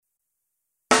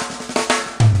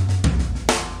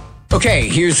Okay,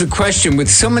 here's the question. With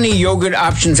so many yogurt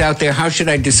options out there, how should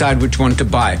I decide which one to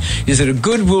buy? Is it a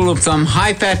good rule of thumb,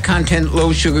 high fat content,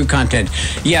 low sugar content?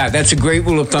 Yeah, that's a great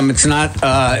rule of thumb. It's not,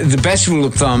 the best rule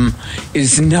of thumb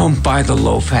is don't buy the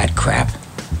low fat crap.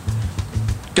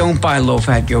 Don't buy low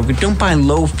fat yogurt. Don't buy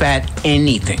low fat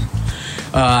anything.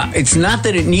 It's not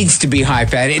that it needs to be high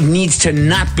fat. It needs to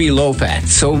not be low fat.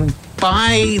 So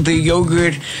buy the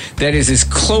yogurt that is as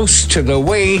close to the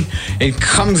way it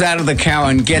comes out of the cow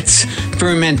and gets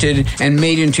fermented and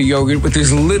made into yogurt with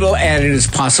as little added as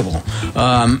possible.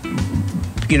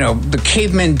 The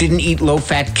cavemen didn't eat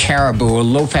low-fat caribou or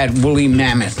low-fat woolly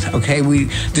mammoth, okay?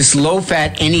 This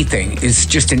low-fat anything is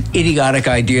just an idiotic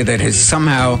idea that has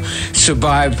somehow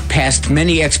survived past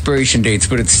many expiration dates,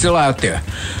 but it's still out there,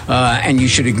 and you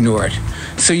should ignore it.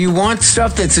 So you want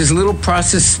stuff that's as little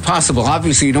processed as possible.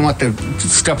 Obviously, you don't want the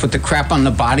stuff with the crap on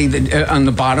the body, on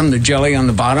the bottom, the jelly on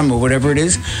the bottom, or whatever it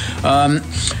is.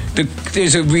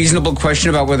 There's a reasonable question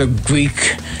about whether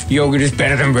Greek yogurt is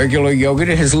better than regular yogurt.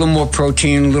 It has a little more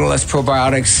protein, a little less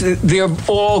probiotics. They're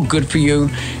all good for you,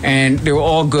 and they're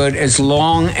all good as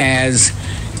long as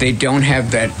they don't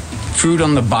have that fruit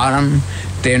on the bottom.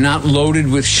 They're not loaded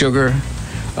with sugar.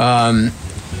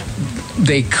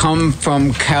 They come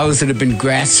from cows that have been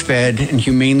grass-fed and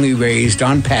humanely raised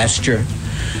on pasture.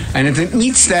 And if it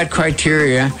meets that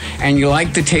criteria and you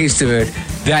like the taste of it,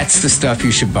 that's the stuff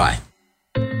you should buy.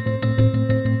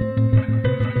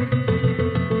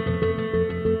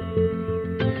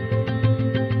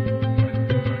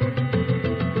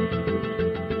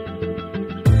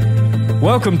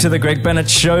 Welcome to the Greg Bennett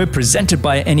Show, presented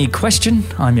by Any Question.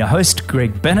 I'm your host,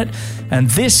 Greg Bennett, and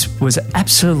this was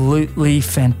absolutely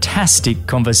fantastic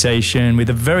conversation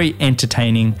with a very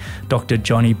entertaining Dr.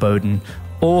 Jonny Bowden.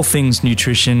 All things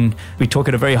nutrition. We talk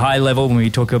at a very high level when we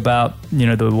talk about,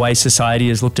 the way society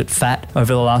has looked at fat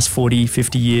over the last 40,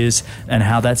 50 years and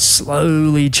how that's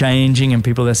slowly changing and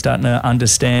people are starting to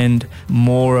understand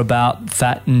more about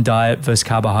fat and diet versus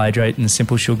carbohydrate and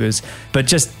simple sugars. But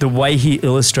just the way he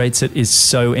illustrates it is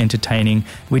so entertaining.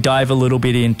 We dive a little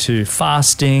bit into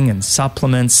fasting and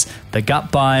supplements, the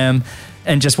gut biome,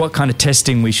 and just what kind of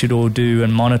testing we should all do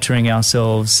and monitoring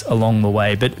ourselves along the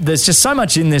way. But there's just so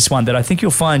much in this one that I think you'll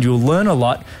find you'll learn a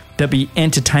lot, that be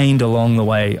entertained along the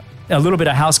way. A little bit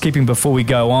of housekeeping before we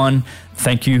go on.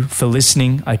 Thank you for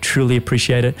listening. I truly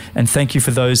appreciate it. And thank you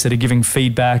for those that are giving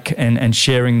feedback and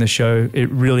sharing the show. It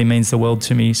really means the world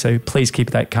to me. So please keep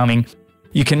that coming.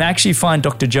 You can actually find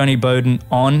Dr. Jonny Bowden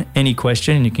on Any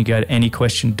Question, and you can go to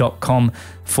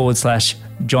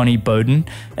anyquestion.com/Jonny Bowden,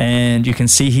 and you can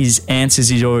see his answers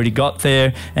he's already got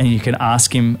there, and you can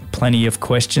ask him plenty of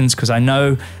questions, because I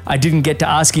know I didn't get to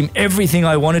ask him everything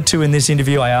I wanted to in this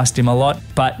interview. I asked him a lot,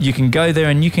 but you can go there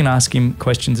and you can ask him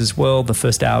questions as well. The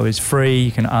first hour is free.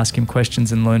 You can ask him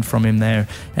questions and learn from him there,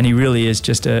 and he really is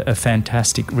just a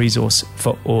fantastic resource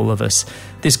for all of us.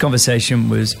 This conversation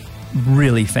was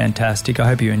really fantastic. I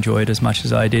hope you enjoyed as much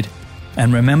as I did.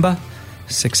 And remember,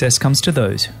 success comes to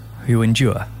those who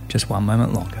endure just one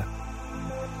moment longer.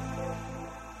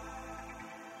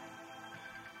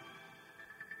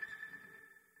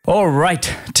 All right,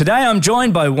 today I'm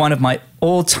joined by one of my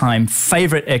all-time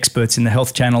favorite experts in the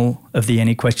health channel of the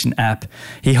Any Question app.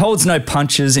 He holds no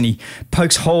punches and he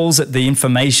pokes holes at the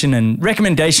information and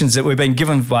recommendations that we've been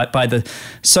given by the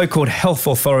so-called health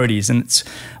authorities, and it's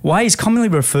why he's commonly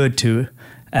referred to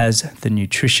as the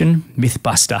Nutrition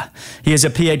Mythbuster. He has a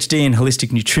PhD in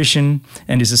holistic nutrition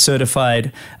and is a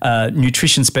certified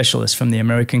nutrition specialist from the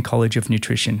American College of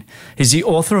Nutrition. He's the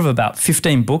author of about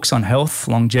 15 books on health,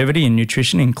 longevity, and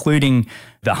nutrition, including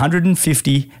The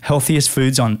 150 Healthiest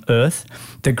Foods on Earth,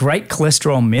 The Great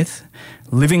Cholesterol Myth,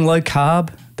 Living Low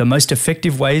Carb, The Most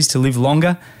Effective Ways to Live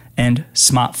Longer, and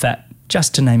Smart Fat,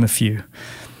 just to name a few.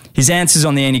 His answers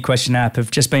on the Any Question app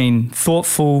have just been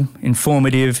thoughtful,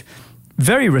 informative,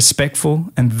 very respectful,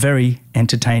 and very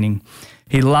entertaining.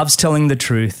 He loves telling the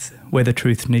truth where the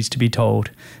truth needs to be told,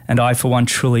 and I, for one,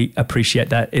 truly appreciate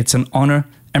that. It's an honor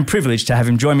and privilege to have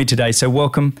him join me today, so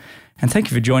welcome, and thank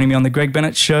you for joining me on the Greg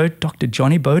Bennett Show, Dr.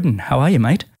 Jonny Bowden. How are you,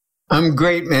 mate? I'm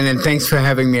great, man, and thanks for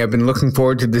having me. I've been looking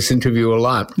forward to this interview a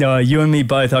lot. You and me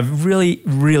both. I've really,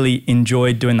 really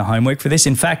enjoyed doing the homework for this.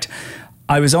 In fact,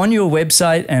 I was on your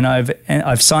website and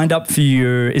I've signed up for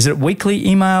your, is it weekly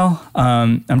email?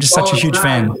 I'm just such a huge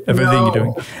fan of everything you're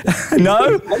doing.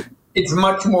 No? It's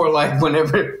much more like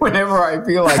whenever I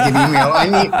feel like an email.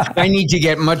 I need to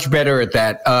get much better at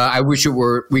that. I wish it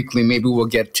were weekly. Maybe we'll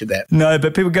get to that. No,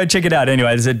 but people go check it out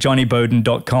anyway. It's at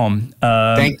johnnybowden.com.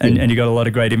 Thank you. And you got a lot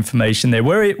of great information there.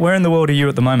 Where in the world are you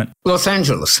at the moment? Los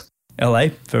Angeles. LA.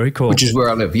 Very cool. Which is where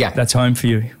I live, yeah. That's home for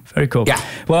you. Very cool. Yeah.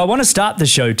 Well, I want to start the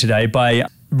show today by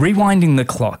rewinding the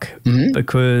clock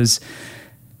because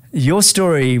your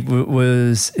story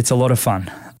it's a lot of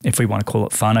fun, if we want to call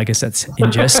it fun. I guess that's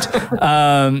in jest.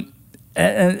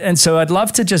 And so I'd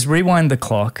love to just rewind the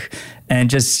clock and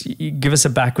just give us a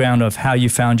background of how you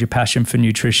found your passion for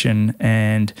nutrition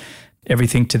and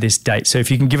everything to this date. So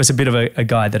if you can give us a bit of a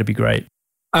guide, that'd be great.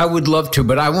 I would love to,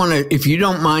 but I want to, if you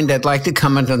don't mind, I'd like to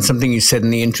comment on something you said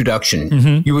in the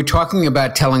introduction. You were talking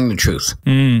about telling the truth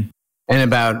and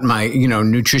about my,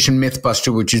 Nutrition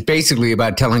Mythbuster, which is basically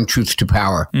about telling truth to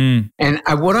power. And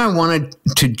what I wanted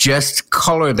to just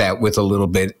color that with a little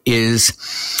bit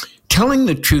is telling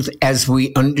the truth as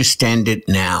we understand it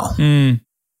now.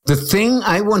 The thing,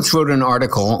 I once wrote an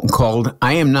article called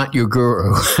I Am Not Your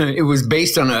Guru. It was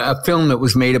based on a film that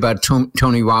was made about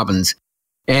Tony Robbins.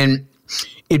 And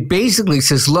it basically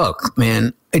says, look,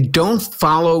 man, don't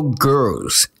follow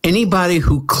gurus. Anybody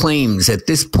who claims at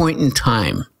this point in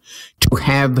time to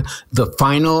have the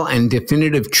final and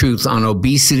definitive truth on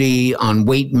obesity, on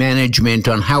weight management,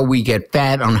 on how we get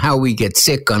fat, on how we get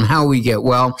sick, on how we get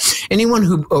well,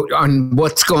 on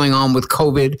what's going on with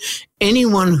COVID,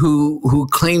 anyone who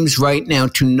claims right now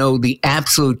to know the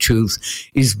absolute truth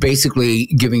is basically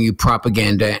giving you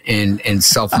propaganda and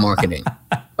self-marketing.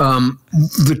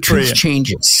 The truth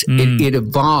changes. It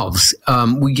evolves.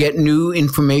 We get new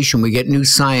information. We get new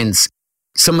science.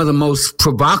 Some of the most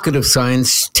provocative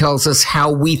science tells us how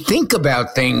we think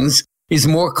about things is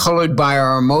more colored by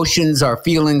our emotions, our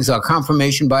feelings, our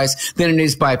confirmation bias than it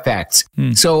is by facts.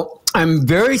 So I'm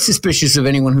very suspicious of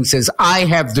anyone who says, I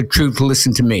have the truth,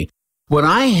 listen to me. What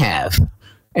I have,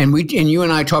 and you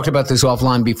and I talked about this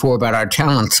offline before about our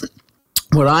talents,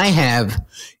 what I have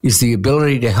is the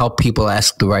ability to help people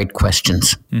ask the right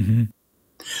questions.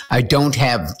 I don't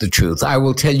have the truth. I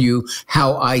will tell you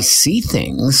how I see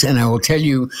things, and I will tell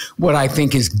you what I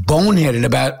think is boneheaded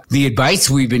about the advice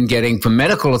we've been getting from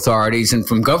medical authorities and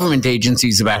from government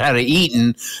agencies about how to eat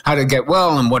and how to get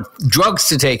well and what drugs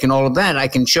to take and all of that. I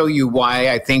can show you why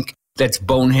I think that's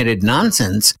boneheaded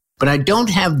nonsense, but I don't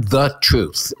have the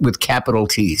truth with capital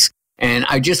T's. And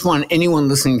I just want anyone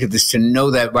listening to this to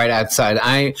know that right outside.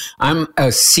 I'm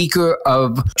a seeker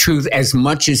of truth as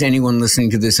much as anyone listening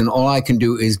to this. And all I can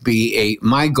do is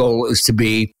my goal is to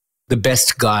be the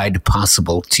best guide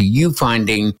possible to you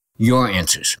finding your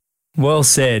answers. Well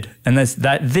said. And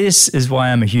this is why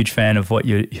I'm a huge fan of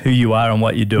who you are and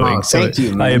what you're doing. Oh, thank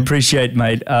you, man. I appreciate,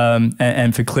 mate,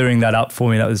 and for clearing that up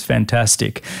for me. That was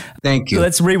fantastic. Thank you.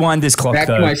 Let's rewind this clock, Back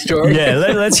though. to my story? Yeah,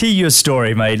 let's hear your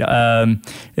story, mate,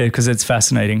 because it's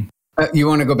fascinating. You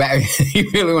want to go back? You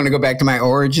really want to go back to my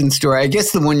origin story? I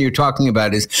guess the one you're talking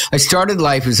about is I started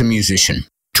life as a musician,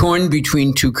 torn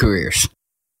between two careers,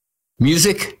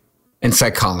 music and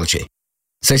psychology.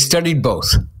 So I studied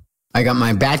both. I got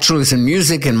my bachelor's in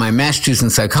music and my master's in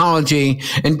psychology.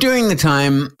 And during the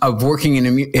time of working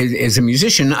as a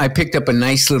musician, I picked up a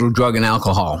nice little drug and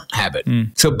alcohol habit.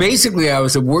 So basically, I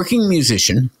was a working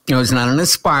musician. I was not an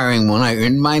aspiring one. I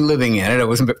earned my living at it. I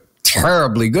wasn't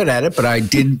terribly good at it, but I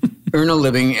did earn a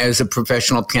living as a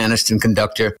professional pianist and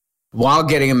conductor while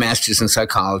getting a master's in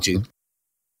psychology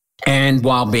and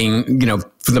while being,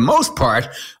 for the most part,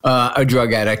 a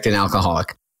drug addict and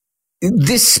alcoholic.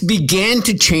 This began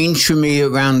to change for me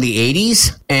around the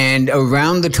 80s and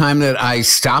around the time that I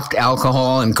stopped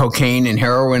alcohol and cocaine and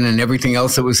heroin and everything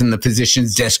else that was in the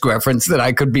physician's desk reference that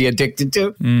I could be addicted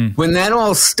to. When that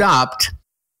all stopped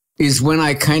is when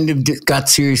I kind of got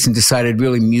serious and decided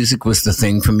really music was the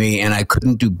thing for me, and I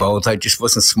couldn't do both. I just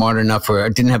wasn't smart enough, or I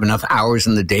didn't have enough hours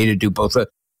in the day to do both a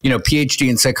PhD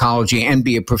in psychology and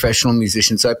be a professional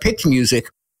musician. So I picked music.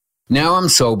 Now I'm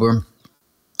sober.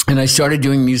 And I started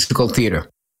doing musical theater.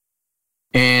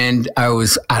 And I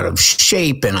was out of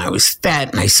shape and I was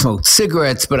fat and I smoked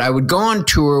cigarettes, but I would go on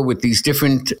tour with these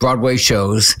different Broadway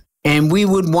shows and we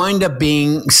would wind up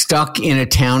being stuck in a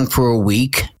town for a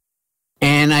week.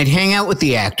 And I'd hang out with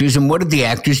the actors. And what did the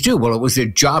actors do? Well, it was their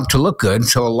job to look good.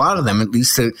 So a lot of them, at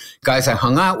least the guys I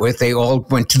hung out with, they all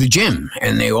went to the gym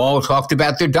and they all talked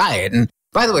about their diet. And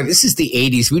by the way, this is the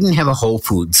 80s. We didn't have a Whole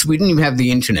Foods. We didn't even have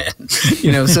the internet,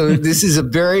 so this is a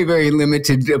very, very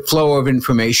limited flow of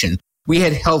information. We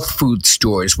had health food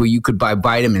stores where you could buy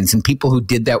vitamins, and people who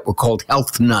did that were called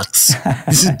health nuts.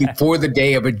 This is before the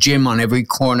day of a gym on every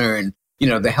corner and,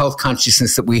 the health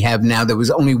consciousness that we have now. There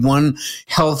was only one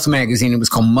health magazine. It was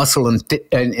called Muscle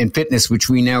and Fitness, which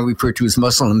we now refer to as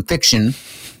Muscle and Fiction.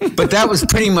 But that was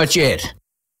pretty much it.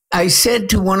 I said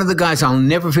to one of the guys, I'll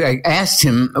never forget, I asked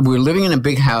him, we were living in a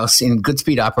big house in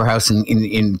Goodspeed Opera House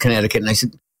in Connecticut. And I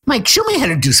said, Mike, show me how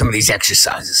to do some of these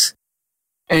exercises.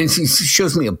 And he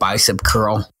shows me a bicep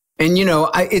curl. And,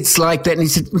 it's like that. And he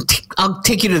said, I'll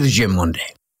take you to the gym one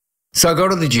day. So I go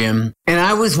to the gym, and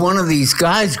I was one of these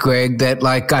guys, Greg, that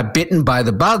like got bitten by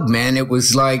the bug, man. It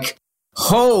was like,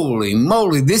 holy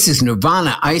moly, this is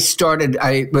nirvana. I'm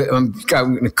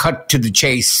going to cut to the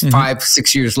chase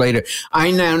 5-6 years later.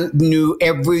 I now knew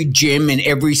every gym in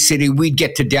every city. We'd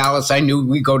get to Dallas. I knew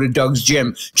we'd go to Doug's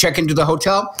gym. Check into the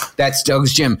hotel. That's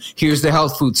Doug's gym. Here's the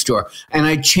health food store. And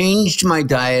I changed my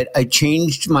diet. I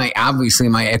changed obviously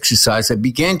my exercise. I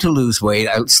began to lose weight.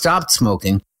 I stopped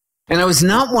smoking. And I was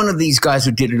not one of these guys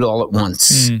who did it all at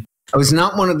once. I was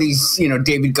not one of these,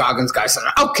 David Goggins guys saying,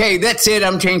 okay, that's it.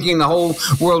 I'm changing the whole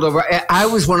world over. I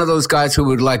was one of those guys who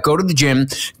would like go to the gym,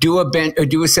 do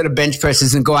a set of bench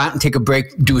presses and go out and take a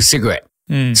break, do a cigarette.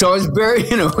 So it was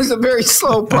it was a very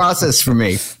slow process for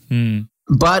me.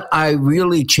 But I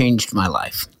really changed my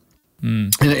life.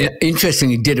 And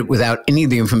interestingly, did it without any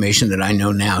of the information that I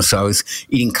know now. So I was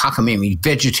eating cockamamie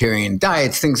vegetarian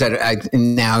diets, things that I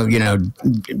now,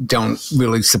 don't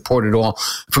really support at all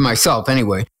for myself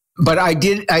anyway. But I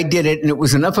did it, and it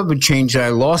was enough of a change that I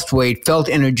lost weight, felt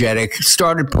energetic,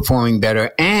 started performing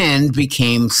better, and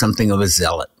became something of a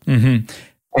zealot.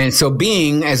 And so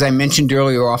being, as I mentioned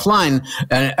earlier offline,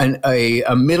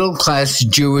 a middle-class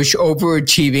Jewish,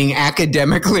 overachieving,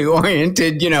 academically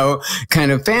oriented,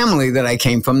 kind of family that I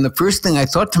came from, the first thing I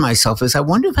thought to myself is, I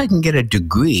wonder if I can get a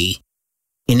degree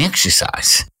in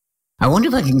exercise. I wonder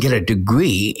if I can get a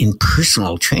degree in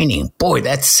personal training. Boy,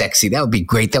 that's sexy. That would be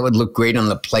great. That would look great on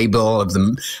the playbill of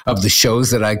the shows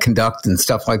that I conduct and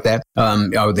stuff like that.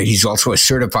 That he's also a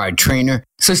certified trainer.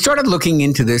 So I started looking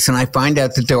into this, and I find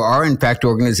out that there are, in fact,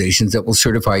 organizations that will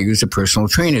certify you as a personal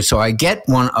trainer. So I get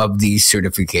one of these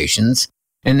certifications,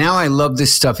 and now I love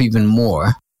this stuff even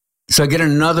more. So I get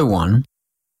another one.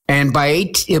 And by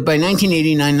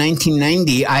 1989,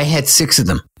 1990, I had 6 of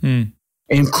them.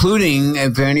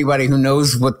 Including, for anybody who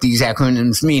knows what these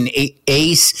acronyms mean,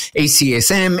 ACE,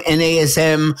 ACSM,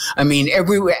 NASM,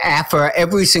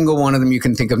 every single one of them you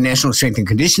can think of, National Strength and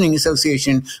Conditioning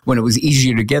Association, when it was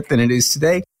easier to get than it is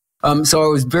today. So I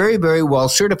was very, very well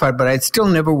certified, but I'd still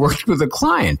never worked with a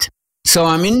client. So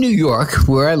I'm in New York,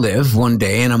 where I live, one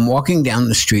day, and I'm walking down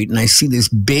the street, and I see this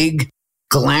big,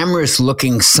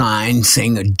 glamorous-looking sign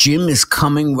saying a gym is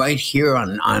coming right here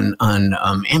on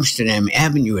Amsterdam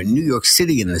Avenue in New York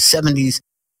City in the 70s,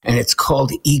 and it's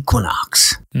called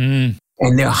Equinox. And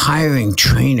they're hiring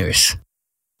trainers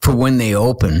for when they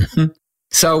open.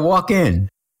 So I walk in,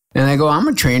 and I go, I'm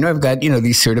a trainer. I've got,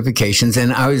 these certifications,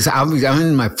 and I'm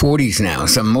in my 40s now,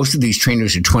 so most of these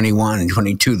trainers are 21 and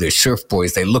 22. They're surf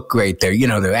boys. They look great. They're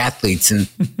athletes, and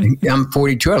I'm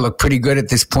 42. I look pretty good at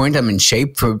this point. I'm in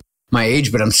shape for my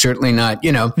age, but I'm certainly not,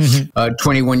 a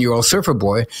 21-year-old surfer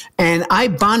boy. And I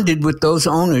bonded with those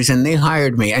owners, and they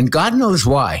hired me. And God knows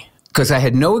why, because I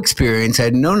had no experience. I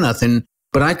had no nothing,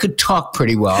 but I could talk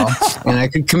pretty well, and I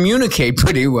could communicate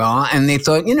pretty well. And they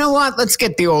thought, you know what? Let's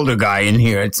get the older guy in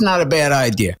here. It's not a bad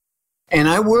idea. And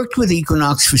I worked with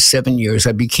Equinox for 7 years.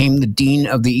 I became the dean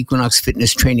of the Equinox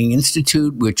Fitness Training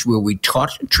Institute, where we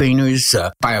taught trainers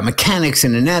biomechanics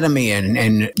and anatomy and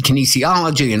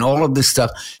kinesiology and all of this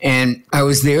stuff. And I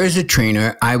was there as a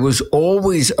trainer. I was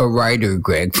always a writer,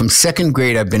 Greg. From second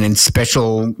grade, I've been in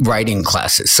special writing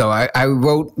classes. So I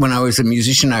wrote, when I was a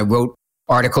musician, I wrote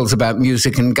articles about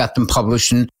music and got them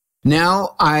published. And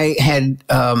now I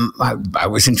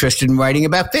was interested in writing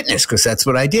about fitness, because that's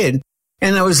what I did.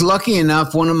 And I was lucky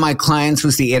enough, one of my clients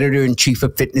was the editor-in-chief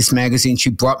of Fitness Magazine. She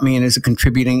brought me in as a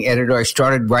contributing editor. I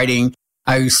started writing.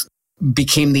 I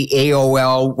became the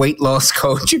AOL weight loss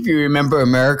coach, if you remember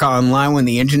America Online, when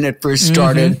the internet first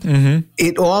started.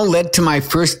 It all led to my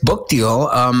first book deal.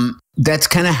 That's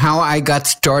kind of how I got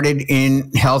started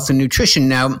in health and nutrition.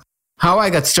 Now, how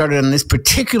I got started on this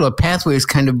particular pathway is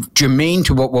kind of germane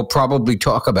to what we'll probably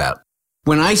talk about.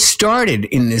 When I started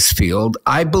in this field,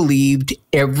 I believed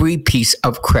every piece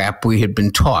of crap we had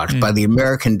been taught by the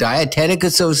American Dietetic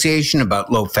Association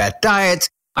about low-fat diets.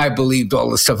 I believed all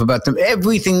the stuff about them.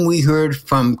 Everything we heard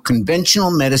from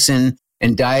conventional medicine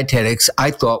and dietetics,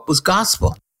 I thought was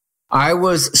gospel. I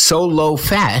was so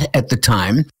low-fat at the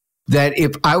time that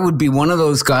if I would be one of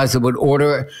those guys that would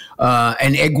order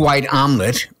an egg white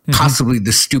omelet, possibly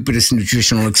the stupidest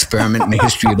nutritional experiment in the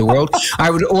history of the world, I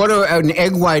would order an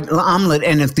egg white omelet,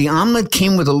 and if the omelet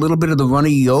came with a little bit of the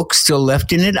runny yolk still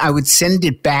left in it, I would send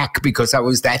it back because I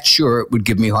was that sure it would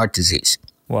give me heart disease.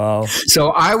 Wow. So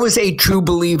I was a true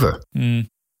believer.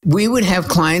 We would have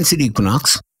clients at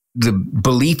Equinox. The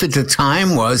belief at the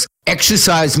time was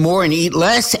exercise more and eat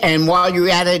less, and while you're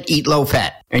at it, eat low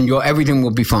fat, and everything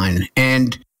will be fine.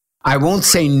 And I won't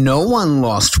say no one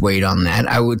lost weight on that.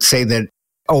 I would say that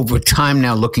over time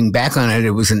now, looking back on it,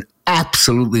 it was an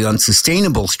absolutely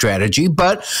unsustainable strategy.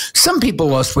 But some people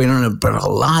lost weight on it, but a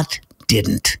lot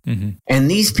didn't. Mm-hmm.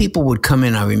 And these people would come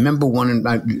in. I remember one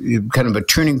kind of a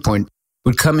turning point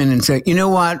would come in and say, you know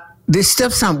what? This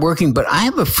stuff's not working, but I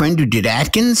have a friend who did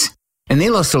Atkins and they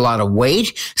lost a lot of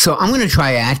weight. So I'm going to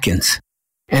try Atkins.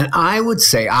 And I would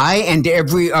say, I and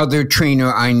every other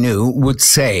trainer I knew would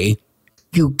say,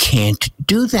 you can't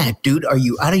do that, dude. Are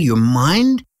you out of your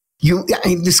mind?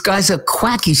 This guy's a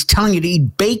quack. He's telling you to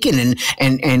eat bacon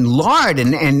and lard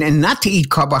and not to eat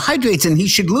carbohydrates, and he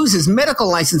should lose his medical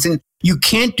license. And you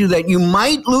can't do that. You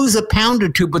might lose a pound or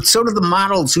two, but so do the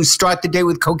models who start the day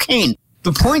with cocaine.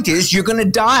 The point is, you're going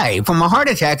to die from a heart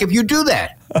attack if you do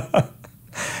that.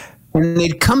 And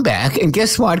they'd come back, and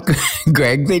guess what,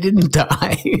 Greg? They didn't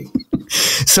die.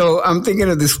 So I'm thinking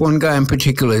of this one guy in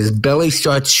particular. His belly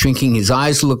starts shrinking. His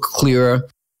eyes look clearer.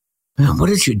 What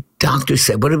does your doctor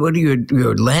say? What do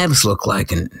your labs look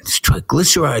like? And his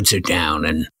triglycerides are down,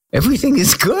 and everything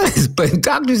is good. But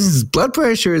doctor's blood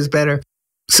pressure is better.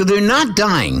 So they're not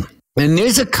dying. And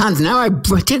there's a concept. Now I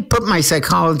did put my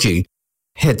psychology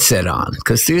headset on,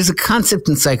 because there's a concept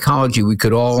in psychology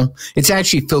it's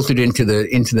actually filtered into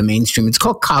the mainstream. It's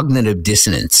called cognitive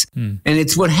dissonance. And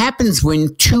it's what happens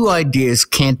when two ideas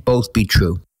can't both be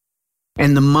true.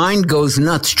 And the mind goes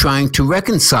nuts trying to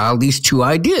reconcile these two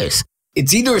ideas.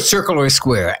 It's either a circle or a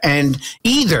square. And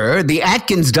either the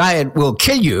Atkins diet will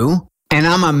kill you, and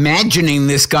I'm imagining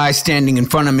this guy standing in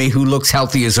front of me who looks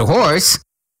healthy as a horse,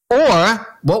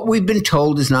 or what we've been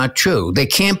told is not true. They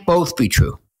can't both be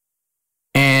true.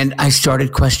 And I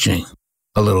started questioning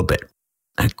a little bit.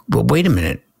 Well, wait a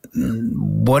minute.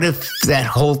 What if that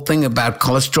whole thing about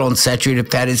cholesterol and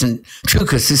saturated fat isn't true?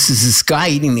 Because this guy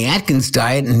eating the Atkins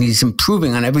diet and he's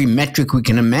improving on every metric we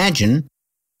can imagine.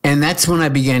 And that's when I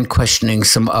began questioning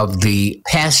some of the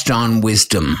passed on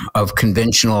wisdom of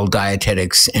conventional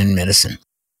dietetics and medicine.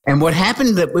 And what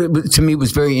happened that to me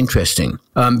was very interesting,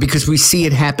 because we see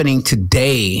it happening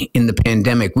today in the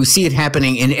pandemic. We see it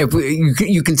happening in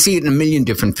you can see it in a million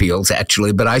different fields,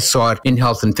 actually, but I saw it in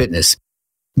health and fitness.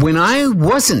 When I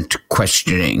wasn't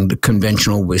questioning the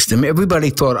conventional wisdom, everybody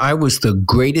thought I was the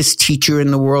greatest teacher in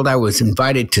the world. I was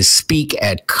invited to speak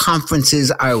at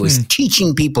conferences. I was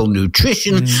teaching people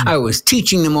nutrition. I was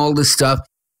teaching them all this stuff.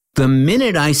 The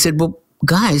minute I said, well,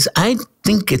 guys, I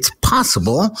think it's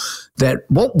possible that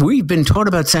what we've been taught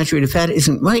about saturated fat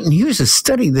isn't right. And here's a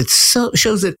study that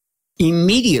shows that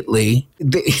immediately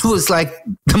it was like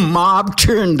the mob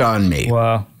turned on me.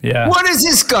 Wow. Yeah. What does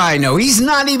this guy know? He's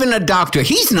not even a doctor.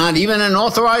 He's not even an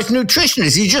authorized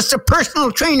nutritionist. He's just a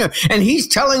personal trainer. And he's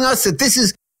telling us that this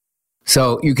is...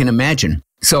 So you can imagine.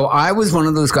 So I was one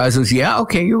of those guys who was, yeah,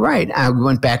 okay, you're right. I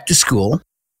went back to school.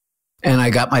 And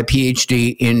I got my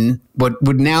PhD in what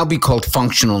would now be called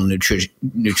functional nutrition,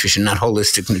 not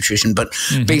holistic nutrition, but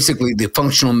basically the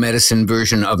functional medicine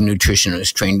version of nutrition. I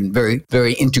was trained very,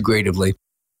 very integratively.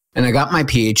 And I got my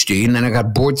PhD, and then I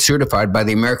got board certified by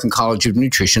the American College of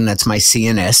Nutrition. That's my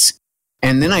CNS.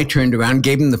 And then I turned around,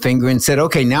 gave him the finger, and said,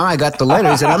 okay, now I got the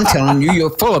letters, and I'm telling you, you're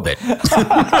full of it.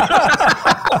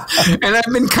 And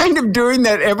I've been kind of doing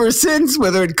that ever since,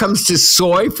 whether it comes to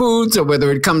soy foods or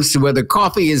whether it comes to whether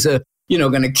coffee is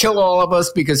going to kill all of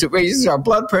us because it raises our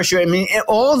blood pressure. I mean,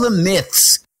 all the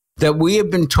myths that we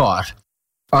have been taught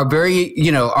are very,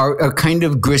 are kind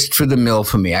of grist for the mill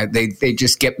for me. They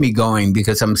just get me going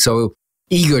because I'm so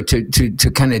eager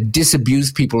to kind of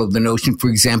disabuse people of the notion, for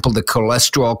example, that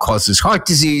cholesterol causes heart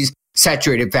disease,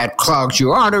 saturated fat clogs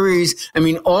your arteries. I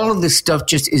mean, all of this stuff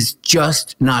is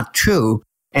just not true.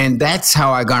 And that's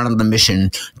how I got on the mission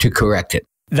to correct it.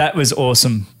 That was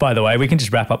awesome, by the way. We can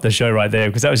just wrap up the show right there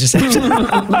because that was just...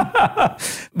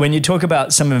 When you talk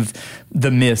about some of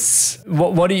the myths,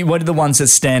 what are the ones that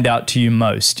stand out to you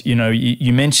most?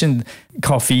 You mentioned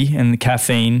coffee and the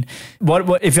caffeine.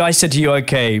 What if I said to you,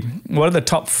 okay, what are the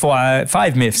top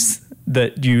five myths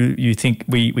that you think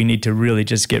we need to really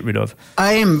just get rid of?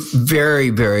 I am very,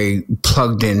 very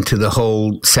plugged into the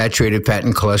whole saturated fat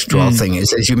and cholesterol thing.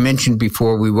 As you mentioned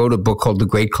before, we wrote a book called The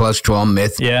Great Cholesterol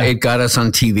Myth. Yeah. It got us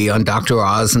on TV, on Dr.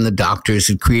 Oz and the doctors.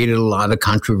 It created a lot of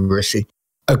controversy.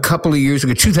 A couple of years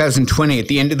ago, 2020, at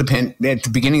the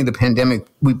beginning of the pandemic,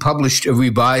 we published a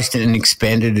revised and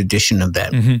expanded edition of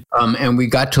that. And we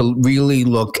got to really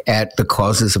look at the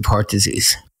causes of heart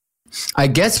disease. I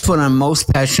guess what I'm most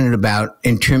passionate about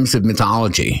in terms of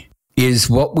mythology is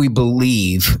what we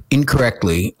believe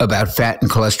incorrectly about fat and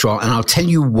cholesterol. And I'll tell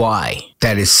you why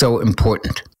that is so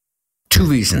important. Two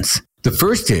reasons. The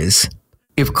first is,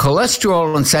 if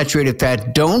cholesterol and saturated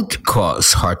fat don't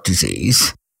cause heart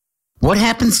disease, What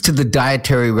happens to the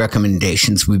dietary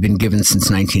recommendations we've been given since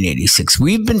 1986?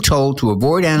 We've been told to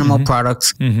avoid animal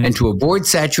products and to avoid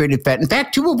saturated fat. In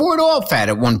fact, to avoid all fat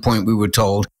at one point, we were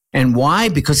told. And why?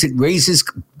 Because it raises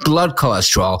blood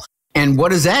cholesterol. And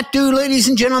what does that do, ladies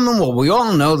and gentlemen? Well, we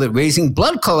all know that raising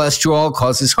blood cholesterol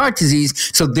causes heart disease,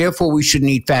 so therefore we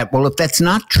shouldn't eat fat. Well, if that's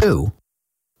not true,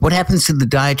 what happens to the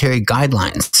dietary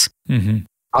guidelines?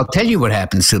 I'll tell you what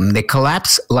happens to them. They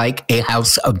collapse like a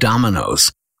house of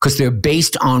dominoes because they're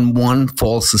based on one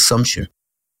false assumption.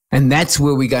 And that's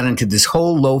where we got into this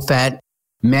whole low-fat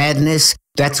madness.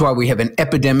 That's why we have an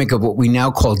epidemic of what we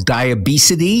now call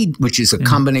diabesity, which is a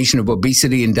combination of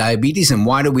obesity and diabetes. And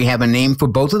why do we have a name for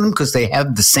both of them? Because they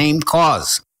have the same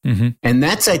cause. And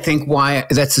that's, I think,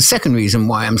 that's the second reason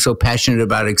why I'm so passionate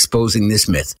about exposing this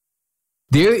myth.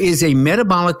 There is a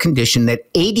metabolic condition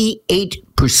that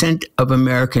 88% of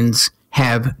Americans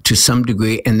have to some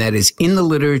degree, and that is in the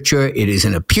literature. It is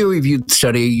in a peer-reviewed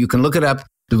study. You can look it up.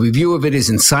 The review of it is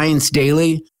in Science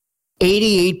Daily.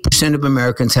 88% of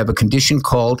Americans have a condition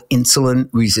called insulin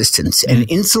resistance. And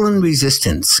insulin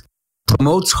resistance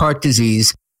promotes heart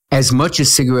disease as much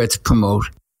as cigarettes promote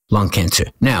lung cancer.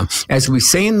 Now, as we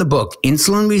say in the book,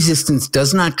 insulin resistance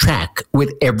does not track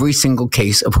with every single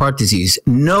case of heart disease.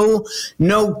 No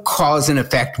cause and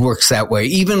effect works that way.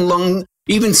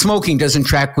 Even smoking doesn't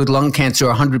track with lung cancer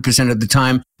 100% of the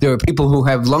time. There are people who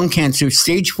have lung cancer,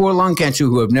 stage 4 lung cancer,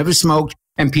 who have never smoked,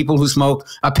 and people who smoke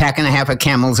a pack and a half of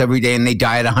Camels every day and they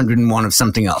die at 101 of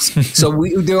something else. But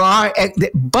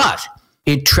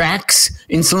it tracks,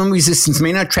 insulin resistance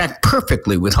may not track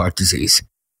perfectly with heart disease,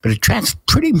 but it tracks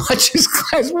pretty much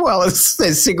as well as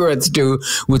cigarettes do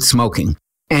with smoking.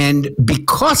 And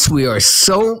because we are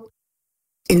so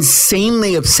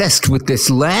insanely obsessed with this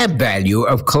lab value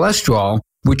of cholesterol,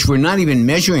 which we're not even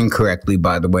measuring correctly,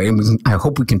 by the way, and I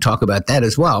hope we can talk about that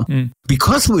as well.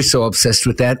 Because we're so obsessed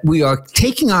with that, we are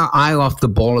taking our eye off the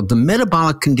ball of the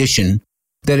metabolic condition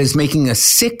that is making us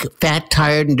sick, fat,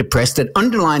 tired, and depressed, that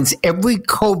underlines every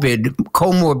COVID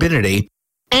comorbidity.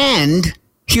 And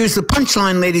here's the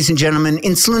punchline, ladies and gentlemen.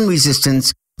 Insulin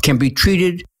resistance can be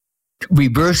treated,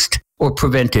 reversed, or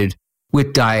prevented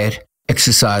with diet,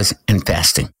 exercise, and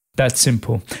fasting. That's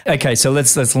simple. Okay, so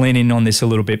let's lean in on this a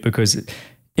little bit, because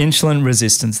insulin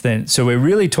resistance then. So we're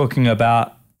really talking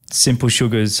about simple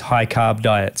sugars, high carb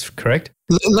diets, correct?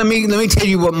 Let me tell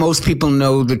you what most people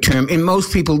know the term. In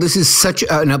most people, this is such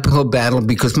an uphill battle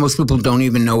because most people don't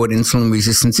even know what insulin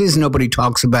resistance is. Nobody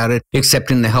talks about it except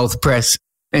in the health press.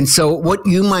 And so what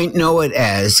you might know it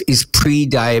as is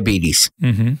pre-diabetes.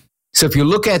 So if you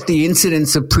look at the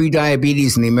incidence of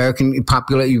pre-diabetes in the American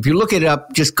population, if you look it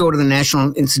up, just go to the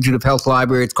National Institute of Health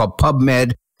Library. It's called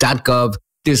pubmed.gov.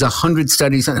 There's 100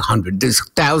 studies, there's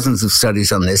thousands of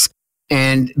studies on this.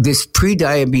 And this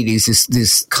pre-diabetes is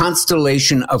this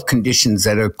constellation of conditions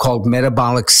that are called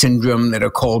metabolic syndrome, that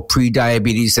are called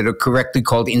pre-diabetes, that are correctly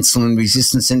called insulin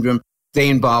resistance syndrome. They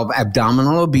involve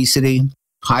abdominal obesity,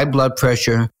 high blood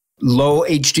pressure, low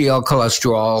HDL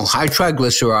cholesterol, high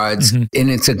triglycerides, and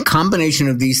it's a combination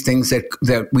of these things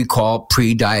that we call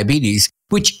pre-diabetes,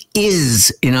 which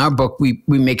is, in our book, we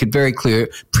make it very clear,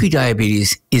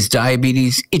 pre-diabetes is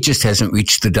diabetes. It just hasn't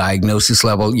reached the diagnosis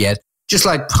level yet. Just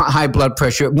like high blood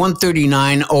pressure,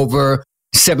 139 over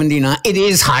 79, it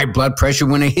is high blood pressure.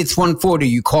 When it hits 140,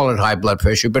 you call it high blood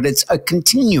pressure, but it's a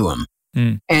continuum.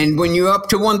 And when you're up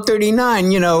to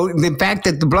 139, the fact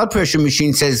that the blood pressure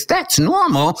machine says that's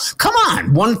normal, come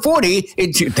on, 140,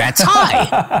 that's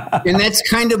high. And that's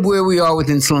kind of where we are with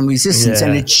insulin resistance.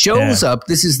 And it shows up,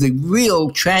 this is the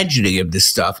real tragedy of this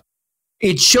stuff.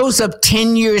 It shows up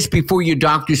 10 years before your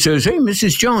doctor says, hey,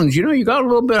 Mrs. Jones, you got a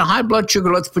little bit of high blood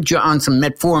sugar. Let's put you on some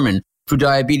metformin for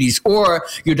diabetes. Or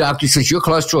your doctor says, your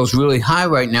cholesterol is really high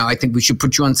right now. I think we should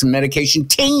put you on some medication.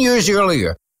 10 years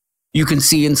earlier, you can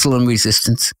see insulin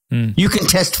resistance. You can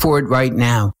test for it right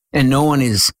now. And no one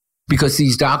is, because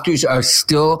these doctors are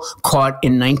still caught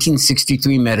in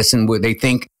 1963 medicine where they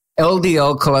think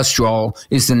LDL cholesterol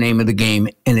is the name of the game,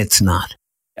 and it's not.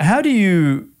 How do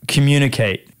you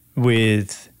communicate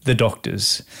with the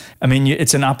doctors? I mean,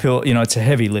 it's an uphill, it's a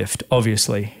heavy lift,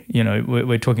 obviously.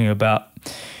 We're talking about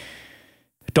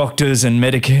doctors and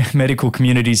medical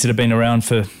communities that have been around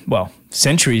for,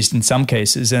 centuries in some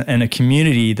cases, and a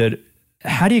community that,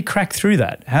 how do you crack through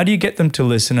that? How do you get them to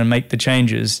listen and make the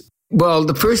changes? Well,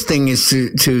 the first thing is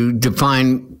to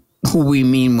define who we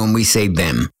mean when we say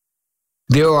them.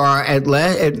 There are, at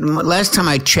last time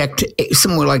I checked,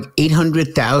 somewhere like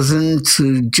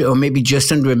 800,000 or maybe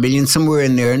just under 1 million, somewhere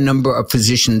in there, a number of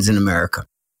physicians in America.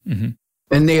 And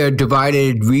they are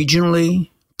divided regionally,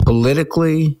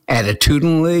 politically,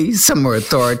 attitudinally. Some are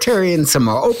authoritarian, some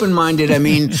are open-minded. I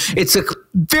mean, it's a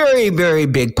very, very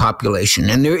big population,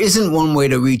 and there isn't one way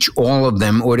to reach all of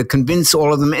them or to convince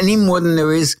all of them any more than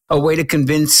there is a way to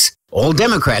convince all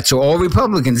Democrats or all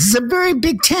Republicans. It's a very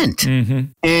big tent. Mm-hmm.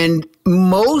 And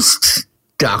most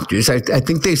doctors, I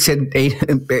think they said,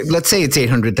 let's say it's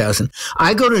 800,000.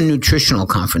 I go to nutritional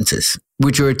conferences,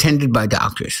 which are attended by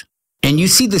doctors, and you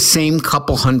see the same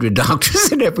couple hundred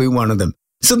doctors at every one of them.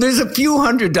 So there's a few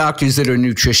hundred doctors that are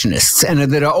nutritionists and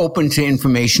that are open to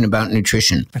information about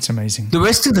nutrition. That's amazing. The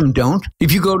rest of them don't.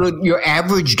 If you go to your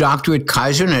average doctor at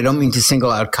Kaiser, and I don't mean to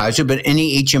single out Kaiser, but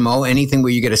any HMO, anything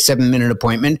where you get a 7-minute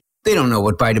appointment, they don't know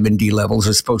what vitamin D levels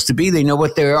are supposed to be. They know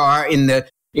what there are in the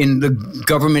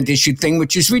government-issued thing,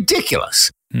 which is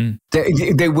ridiculous.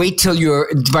 They wait till your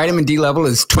vitamin D level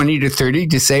is 20 to 30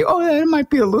 to say, oh, it might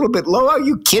be a little bit low. Are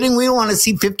you kidding? We don't want to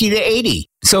see 50 to 80.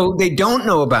 So they don't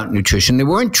know about nutrition. They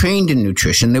weren't trained in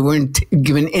nutrition. They weren't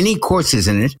given any courses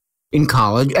in it in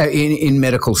college, in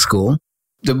medical school.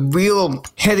 The real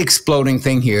head-exploding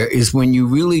thing here is when you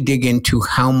really dig into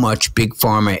how much Big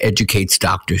Pharma educates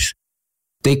doctors.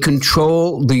 They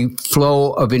control the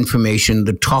flow of information,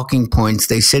 the talking points.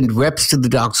 They send reps to the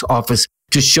doc's office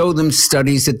to show them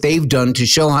studies that they've done to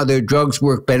show how their drugs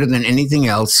work better than anything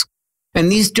else.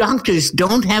 And these doctors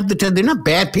don't have the time. They're not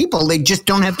bad people. They just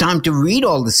don't have time to read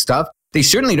all this stuff. They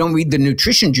certainly don't read the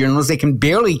nutrition journals. They can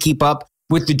barely keep up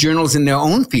with the journals in their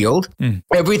own field.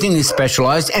 Everything is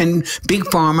specialized. And Big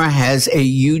Pharma has a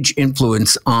huge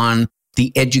influence on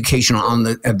the education, on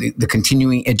the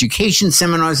continuing education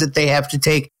seminars that they have to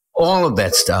take, all of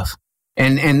that stuff.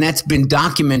 And that's been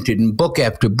documented in book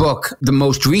after book, the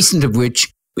most recent of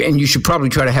which, and you should probably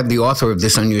try to have the author of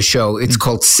this on your show, it's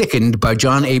called Sickened by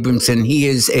John Abramson. He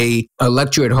is a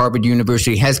lecturer at Harvard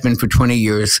University, has been for 20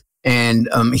 years. And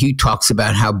he talks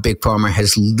about how Big Pharma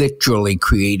has literally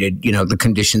created, the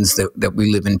conditions that we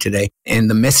live in today and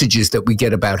the messages that we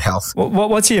get about health.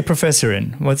 What's he a professor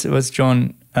in? What's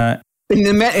John?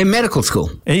 In medical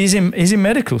school. He's in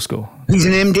medical school. He's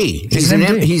an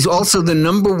MD. He's also the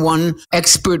number one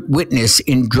expert witness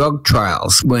in drug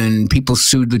trials when people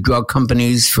sued the drug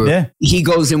companies for. Yeah. He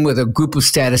goes in with a group of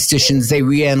statisticians. They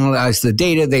reanalyze the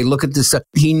data. They look at this stuff.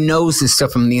 He knows this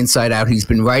stuff from the inside out. He's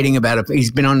been writing about it.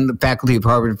 He's been on the faculty of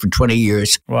Harvard for 20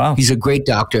 years. Wow. He's a great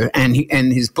doctor. And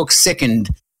his book, Sickened,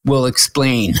 will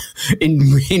explain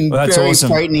in very awesome.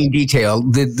 Frightening detail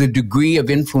the degree of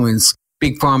influence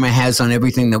Big Pharma has on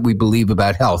everything that we believe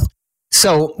about health.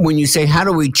 So when you say, how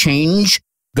do we change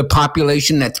the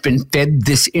population that's been fed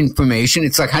this information?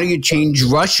 It's like, how do you change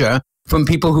Russia from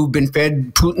people who've been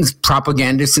fed Putin's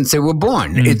propaganda since they were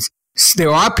born? There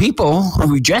are people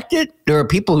who reject it. There are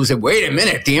people who say, wait a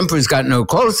minute, the emperor's got no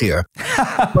clothes here.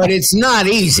 But it's not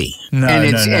easy.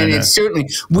 It's certainly,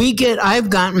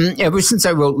 I've gotten, ever since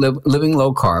I wrote Living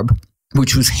Low Carb,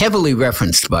 which was heavily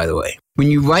referenced, by the way. When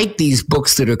you write these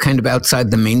books that are kind of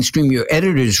outside the mainstream, your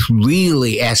editors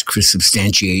really ask for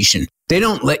substantiation. They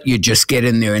don't let you just get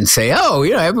in there and say,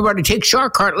 everybody take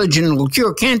shark cartilage and it'll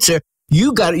cure cancer.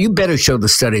 You better show the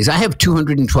studies. I have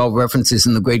 212 references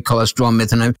in The Great Cholesterol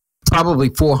Myth, and I've probably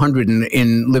 400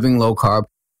 in Living Low Carb.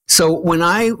 So when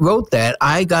I wrote that,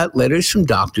 I got letters from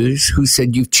doctors who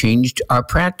said, you've changed our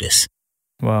practice.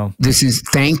 Wow.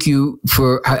 Thank you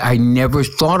for, I never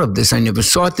thought of this. I never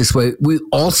saw it this way. We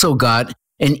also got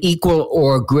an equal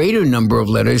or greater number of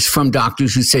letters from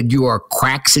doctors who said you are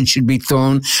quacks and should be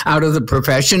thrown out of the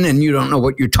profession and you don't know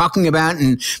what you're talking about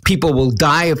and people will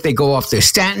die if they go off their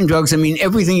statin drugs. I mean,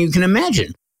 everything you can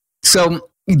imagine. So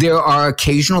there are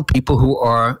occasional people who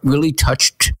are really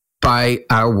touched by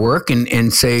our work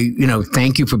and say,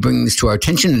 thank you for bringing this to our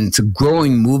attention. And it's a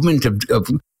growing movement of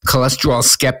cholesterol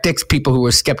skeptics, people who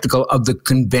are skeptical of the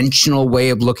conventional way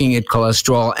of looking at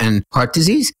cholesterol and heart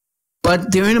disease,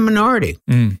 but they're in a minority.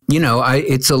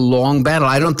 It's a long battle.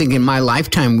 I don't think in my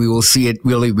lifetime we will see it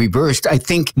really reversed. I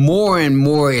think more and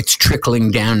more it's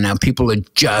trickling down now. People are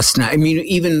just not,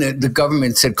 even the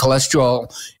government said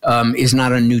cholesterol is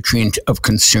not a nutrient of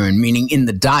concern, meaning in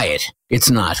the diet.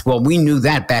 It's not. Well, we knew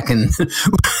that back in the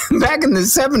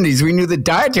 70s. We knew that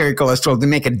dietary cholesterol didn't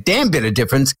make a damn bit of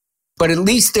difference. But at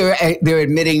least they're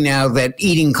admitting now that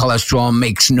eating cholesterol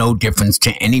makes no difference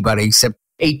to anybody except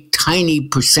a tiny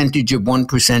percentage of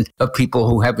 1% of people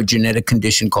who have a genetic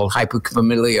condition called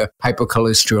familiar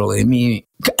hypercholesterolemia.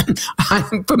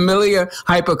 Familiar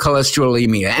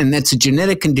hypercholesterolemia, and that's a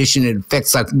genetic condition. It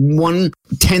affects like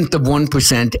 1/10 of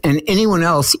 1%, and anyone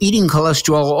else eating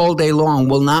cholesterol all day long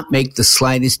will not make the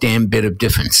slightest damn bit of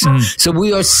difference. So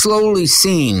we are slowly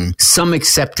seeing some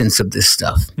acceptance of this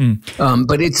stuff,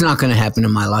 but it's not going to happen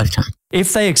in my lifetime.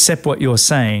 If they accept what you're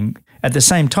saying, at the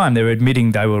same time, they're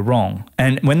admitting they were wrong.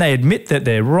 And when they admit that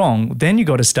they're wrong, then you've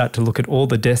got to start to look at all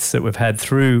the deaths that we've had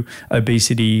through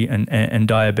obesity and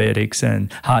diabetics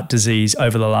and heart disease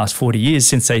over the last 40 years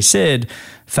since they said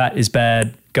fat is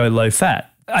bad, go low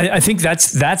fat. I think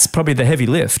that's probably the heavy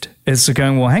lift. It's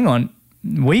going, well, hang on.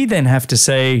 We then have to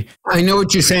say... I know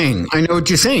what you're saying.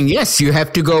 Yes, you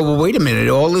have to go, well, wait a minute.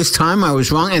 All this time I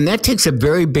was wrong. And that takes a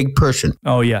very big person.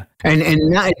 Oh, yeah. And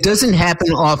now it doesn't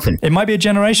happen often. It might be a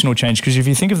generational change, because if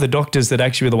you think of the doctors that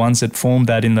actually were the ones that formed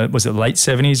that in the, was it late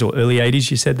 70s or early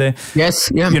 80s, you said there?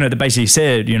 Yes, yeah. They basically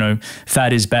said,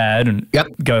 fat is bad and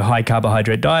go high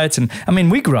carbohydrate diets. And I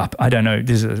mean, we grew up, I don't know,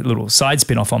 there's a little side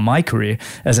spin off on my career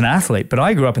as an athlete, but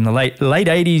I grew up in the late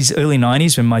 80s, early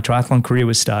 90s when my triathlon career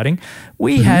was starting.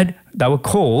 We had, they were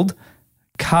called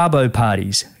carbo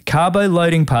parties, carbo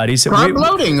loading parties. Carb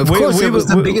loading, of course, it was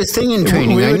the biggest thing in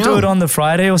training. We would do it on the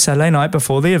Friday or Saturday night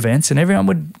before the events, and everyone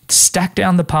would stack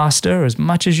down the pasta as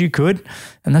much as you could,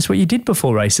 and that's what you did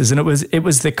before races. And it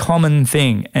was the common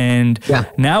thing. And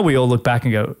now we all look back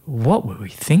and go, "What were we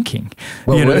thinking?"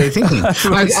 What were they thinking?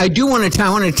 I do want to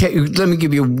tell you. Let me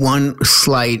give you one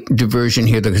slight diversion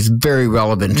here that is very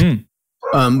relevant.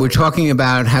 We're talking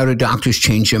about how do doctors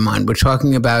change their mind. We're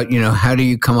talking about how do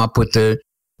you come up with the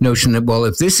notion that, well,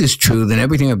 if this is true, then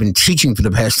everything I've been teaching for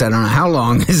the past, I don't know how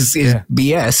long, is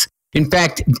BS. In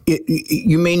fact,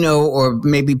 you may know, or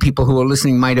maybe people who are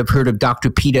listening might have heard of Dr.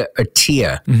 Peter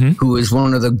Attia, who is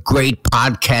one of the great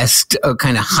podcast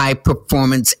kind of high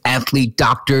performance athlete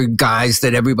doctor guys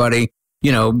that everybody,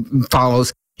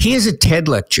 follows. He has a TED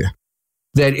lecture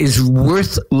that is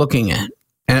worth looking at,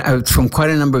 and from quite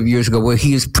a number of years ago, where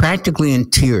he is practically in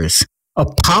tears,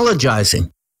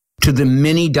 apologizing to the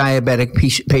many diabetic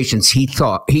patients he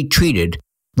treated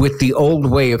with the old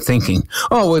way of thinking.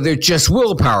 Oh, well, they're just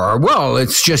willpower. Well,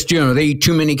 it's just, they eat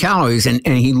too many calories. And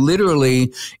he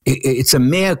literally, it's a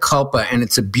mea culpa, and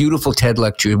it's a beautiful TED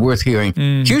lecture worth hearing.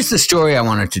 Here's the story I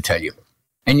wanted to tell you.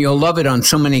 And you'll love it on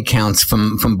so many counts,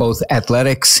 from both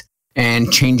athletics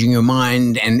and changing your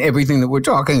mind and everything that we're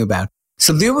talking about.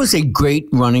 So there was a great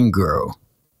running guru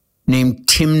named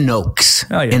Tim Noakes,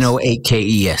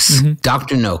 Noakes,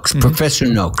 Dr. Noakes, Professor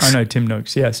Noakes. I know Tim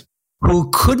Noakes, yes.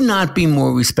 Who could not be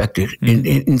more respected.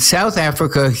 In South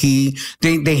Africa,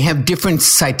 they have different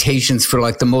citations for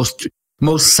like the most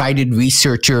cited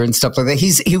researcher and stuff like that.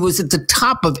 He was at the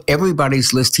top of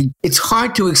everybody's list. It's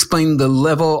hard to explain the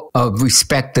level of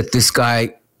respect that this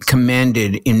guy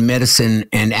commanded in medicine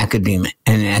and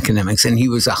academics. And he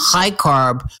was a high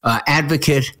carb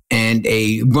advocate and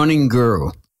a running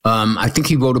guru. I think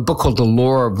he wrote a book called The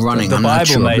Law of Running. The Bible, not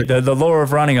sure, mate. The Law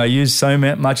of Running. I use so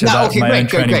much of that in my own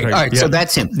training. All right, so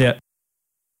that's him. Yeah.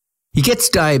 He gets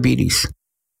diabetes,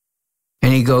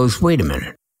 and he goes, wait a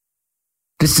minute.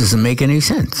 This doesn't make any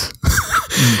sense.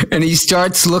 And he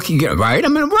starts looking, right?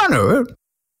 I'm a runner.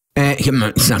 And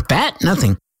he's not fat,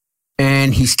 nothing.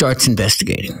 And he starts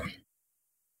investigating.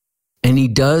 And he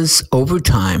does, over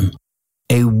time,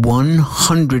 a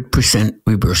 100%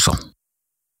 reversal.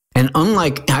 And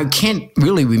unlike, I can't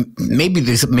really,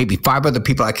 there's maybe 5 other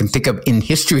people I can think of in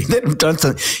history that have done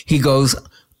something. He goes,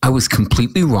 I was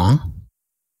completely wrong.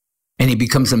 And he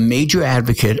becomes a major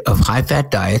advocate of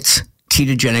high-fat diets,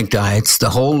 ketogenic diets, the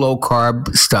whole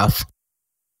low-carb stuff.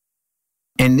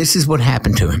 And this is what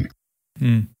happened to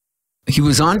him. He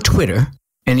was on Twitter,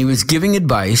 and he was giving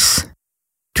advice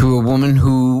to a woman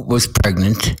who was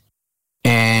pregnant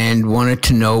and wanted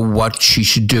to know what she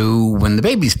should do when the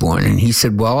baby's born. And he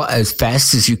said, well, as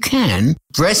fast as you can,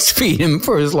 breastfeed him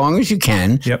for as long as you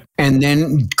can, and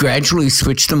then gradually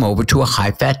switch them over to a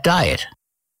high-fat diet.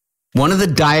 One of the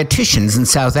dietitians in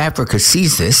South Africa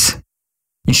sees this,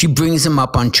 and she brings him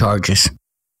up on charges.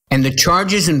 And the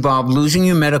charges involve losing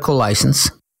your medical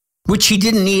license, which he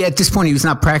didn't need at this point. He was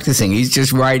not practicing. He's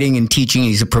just writing and teaching.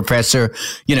 He's a professor.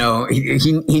 He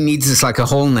needs this like a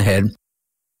hole in the head.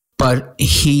 But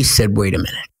he said, wait a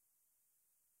minute.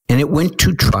 And it went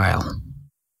to trial.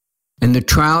 And the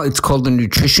trial, it's called the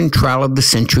Nutrition Trial of the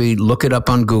Century. Look it up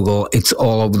on Google. It's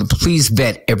all over. Please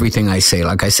vet everything I say.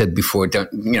 Like I said before,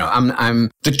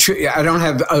 I'm the I don't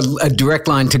have a direct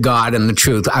line to God and the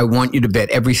truth. I want you to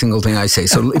vet every single thing I say.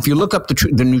 So if you look up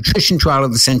the Nutrition Trial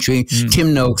of the Century,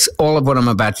 Tim Noakes, all of what I'm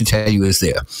about to tell you is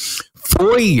there.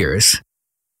 4 years,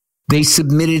 they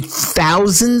submitted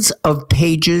thousands of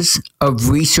pages of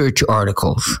research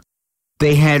articles.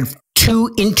 They had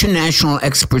 2 international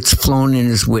experts flown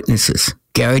in as witnesses,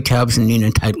 Gary Taubes and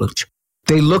Nina Teitlich.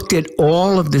 They looked at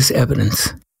all of this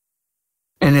evidence.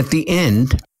 And at the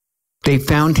end, they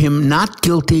found him not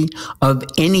guilty of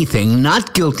anything,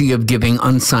 not guilty of giving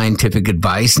unscientific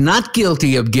advice, not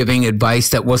guilty of giving advice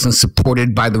that wasn't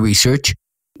supported by the research.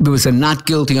 There was a not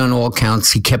guilty on all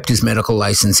counts. He kept his medical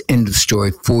license. End of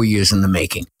story. 4 years in the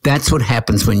making. That's what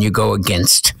happens when you go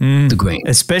against the grain.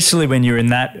 Especially when you're in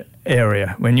that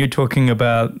area. When you're talking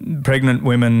about pregnant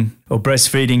women or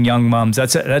breastfeeding young mums,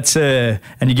 and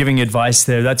you're giving advice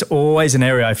there, that's always an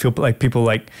area I feel like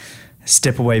people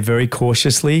step away very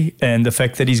cautiously. And the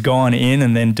fact that he's gone in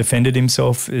and then defended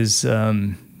himself is,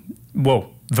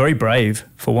 very brave,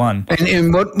 for one.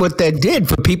 And what that did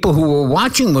for people who were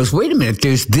watching was, wait a minute,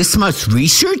 there's this much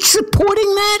research supporting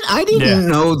that? I didn't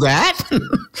know that.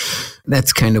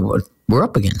 That's kind of what we're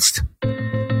up against.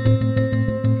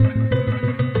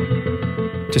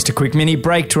 Just a quick mini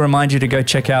break to remind you to go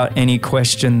check out Any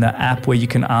Question, the app where you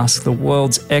can ask the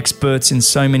world's experts in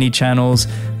so many channels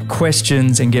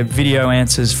questions and get video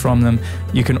answers from them.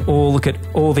 You can all look at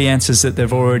all the answers that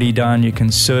they've already done. You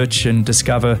can search and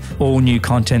discover all new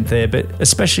content there, but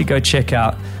especially go check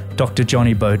out Dr.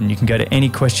 Jonny Bowden. You can go to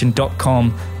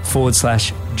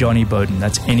anyquestion.com/Jonny Bowden.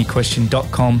 That's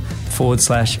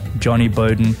anyquestion.com/Jonny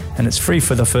Bowden. And it's free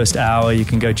for the first hour. You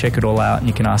can go check it all out and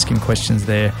you can ask him questions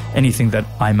there, anything that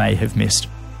I may have missed.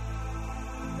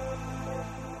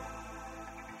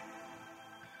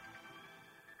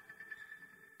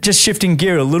 Just shifting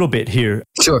gear a little bit here.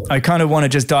 Sure. I kind of want to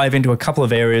just dive into a couple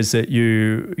of areas that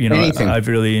I've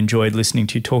really enjoyed listening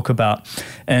to you talk about.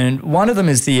 And one of them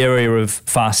is the area of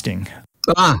fasting.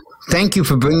 Thank you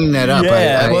for bringing that up.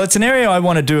 Yeah, well, it's an area I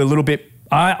want to do a little bit.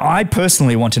 I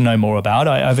personally want to know more about.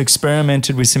 I've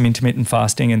experimented with some intermittent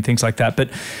fasting and things like that. But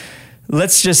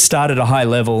let's just start at a high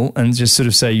level and just sort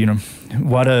of say,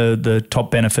 what are the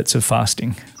top benefits of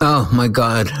fasting? Oh, my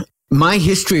God. My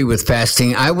history with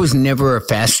fasting, I was never a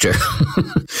faster.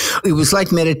 It was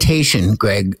like meditation,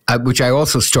 Greg, which I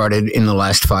also started in the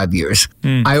last 5 years.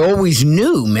 I always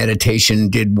knew meditation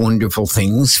did wonderful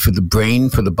things for the brain,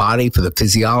 for the body, for the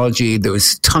physiology. There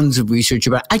was tons of research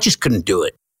about it. I just couldn't do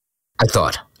it, I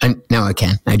thought. And now I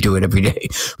can. I do it every day.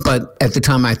 But at the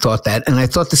time I thought that, and I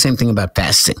thought the same thing about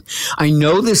fasting. I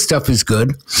know this stuff is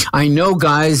good. I know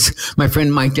guys, my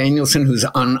friend Mike Danielson, who's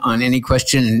on Any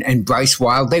Question, and Bryce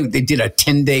Wild, they did a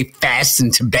 10-day fast in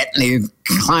Tibet and they were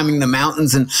climbing the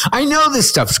mountains. And I know this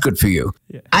stuff's good for you.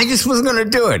 Yeah. I just wasn't going to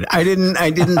do it. I didn't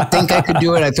think I could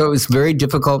do it. I thought it was very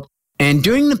difficult. And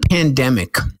during the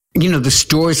pandemic, the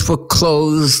stores were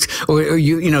closed, or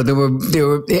there were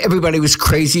everybody was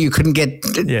crazy. You couldn't get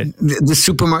the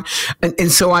supermarket,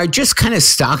 and so I just kind of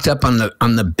stocked up on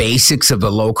the basics of a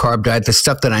low carb diet, the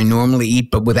stuff that I normally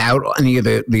eat, but without any of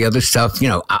the other stuff.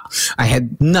 I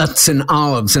had nuts and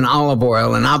olives and olive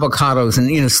oil and avocados and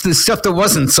the stuff that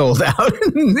wasn't sold out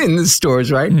in the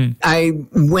stores. Right? I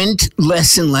went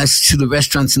less and less to the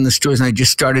restaurants and the stores, and I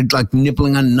just started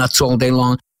nibbling on nuts all day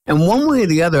long. And one way or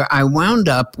the other, I wound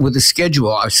up with a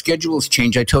schedule. Our schedules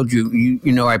change. I told you,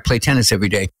 I play tennis every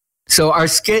day. So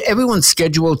everyone's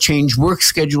schedule changed, work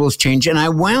schedules change. And I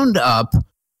wound up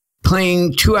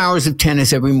playing 2 hours of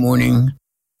tennis every morning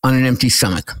on an empty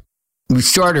stomach. We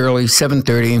start early,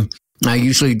 7:30. I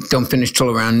usually don't finish till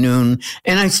around noon.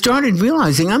 And I started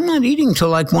realizing I'm not eating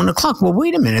till 1 o'clock. Well,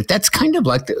 wait a minute. That's kind of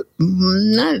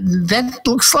that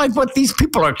looks like what these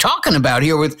people are talking about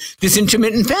here with this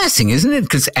intermittent fasting, isn't it?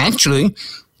 Because actually,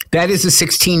 that is a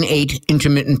 16-8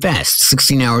 intermittent fast,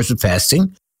 16 hours of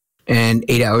fasting and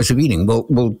 8 hours of eating.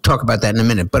 We'll talk about that in a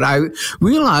minute. But I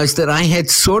realized that I had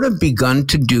sort of begun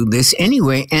to do this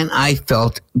anyway, and I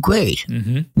felt great.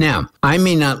 Mm-hmm. Now, I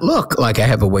may not look like I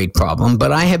have a weight problem,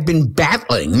 but I have been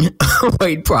battling a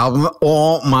weight problem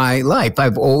all my life.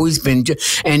 I've always been,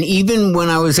 and even when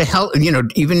I was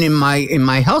even in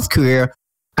my health career,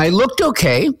 I looked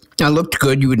okay. I looked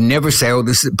good. You would never say,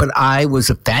 but I was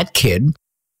a fat kid.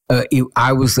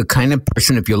 I was the kind of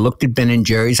person, if you looked at Ben &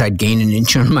 Jerry's, I'd gain an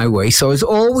inch on my waist. So I was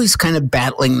always kind of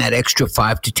battling that extra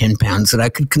 5 to 10 pounds that I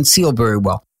could conceal very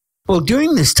well. Well,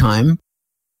 during this time,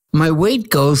 my weight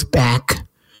goes back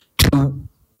to,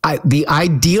 the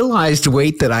idealized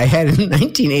weight that I had in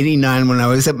 1989 when I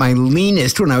was at my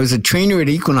leanest, when I was a trainer at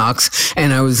Equinox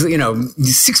and I was,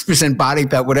 6% body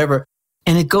fat, whatever.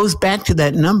 And it goes back to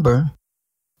that number.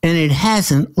 And it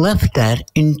hasn't left that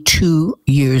in 2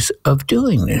 years of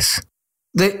doing this.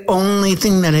 The only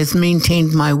thing that has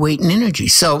maintained my weight and energy.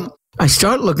 So I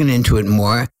started looking into it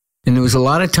more. And there was a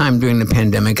lot of time during the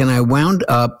pandemic, and I wound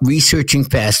up researching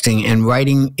fasting and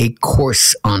writing a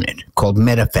course on it called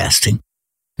Meta Fasting.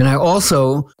 And I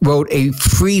also wrote a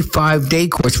free 5-day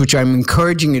course, which I'm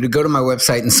encouraging you to go to my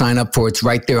website and sign up for. It's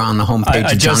right there on the homepage.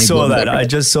 I just saw that. I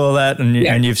just saw that,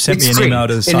 and you've sent me an email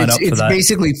to sign up for that. It's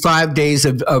basically 5 days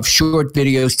of short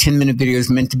videos, 10-minute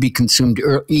videos meant to be consumed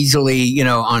easily,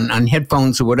 on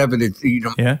headphones or whatever.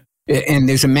 Yeah. And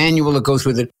there's a manual that goes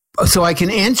with it. So I can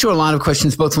answer a lot of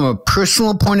questions, both from a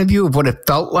personal point of view of what it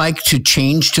felt like to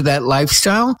change to that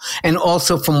lifestyle, and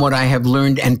also from what I have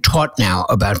learned and taught now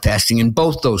about fasting in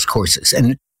both those courses.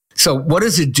 And so what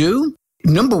does it do?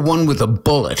 Number one, with a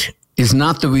bullet, is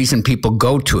not the reason people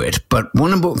go to it. But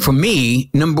for me,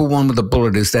 number one with a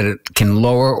bullet is that it can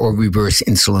lower or reverse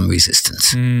insulin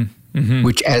resistance,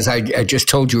 which, as I just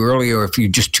told you earlier, if you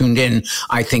just tuned in,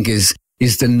 I think is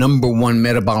the number one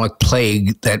metabolic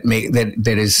plague that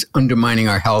is undermining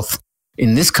our health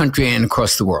in this country and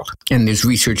across the world. And there's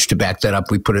research to back that up.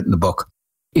 We put it in the book.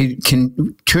 It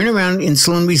can turn around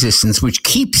insulin resistance, which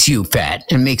keeps you fat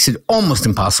and makes it almost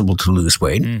impossible to lose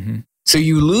weight. Mm-hmm. So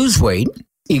you lose weight.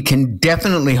 It can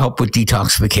definitely help with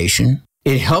detoxification.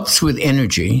 It helps with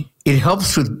energy. It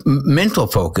helps with mental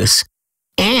focus.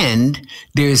 And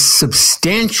there's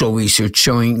substantial research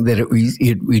showing that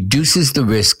it reduces the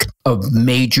risk of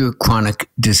major chronic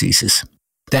diseases.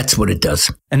 That's what it does.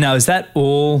 And now, is that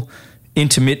all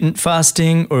intermittent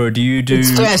fasting, or do you do...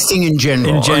 It's fasting in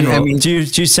general. In general. Do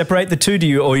you separate the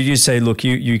two? Or you say, look,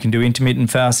 you can do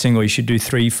intermittent fasting, or you should do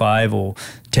 3, 5, or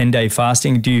 10-day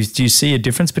fasting? Do you see a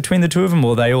difference between the two of them,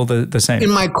 or are they all the same? In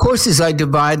my courses, I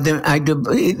divide them.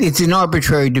 It's an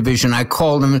arbitrary division. I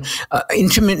call them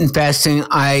intermittent fasting.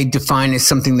 I define as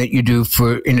something that you do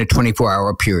in a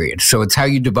 24-hour period. So it's how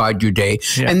you divide your day.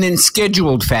 Yeah. And then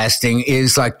scheduled fasting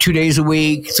is like 2 days a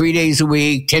week, 3 days a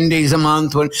week, 10 days a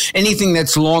month. Anything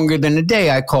that's longer than a day,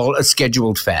 I call a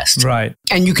scheduled fast. Right.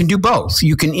 And you can do both.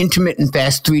 You can intermittent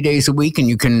fast 3 days a week, and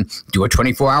you can do a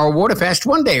 24-hour water fast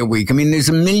 1 day a week. I mean, there's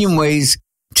a million ways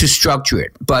to structure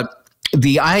it. But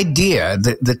the idea,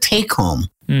 the take home,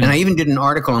 and I even did an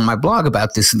article on my blog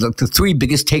about this, the 3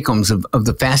 biggest take homes of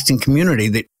the fasting community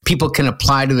that people can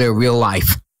apply to their real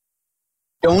life.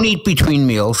 Don't eat between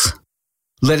meals.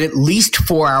 Let at least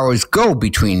 4 hours go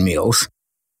between meals.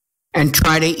 And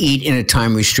try to eat in a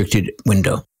time-restricted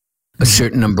window, a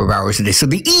certain number of hours a day. So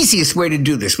the easiest way to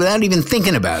do this, without even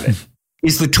thinking about it,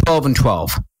 is the 12 and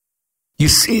 12. You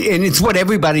see, and it's what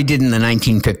everybody did in the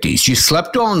 1950s. You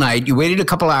slept all night. You waited a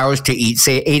couple hours to eat,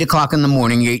 say 8 o'clock in the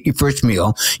morning. You ate your first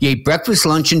meal. You ate breakfast,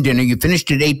 lunch, and dinner. You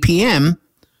finished at 8 p.m.,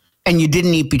 and you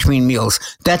didn't eat between meals.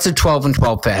 That's a 12 and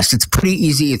 12 fast. It's pretty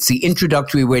easy. It's the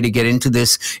introductory way to get into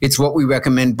this. It's what we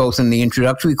recommend both in the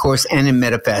introductory course and in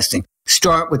meta fasting.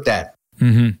 Start with that.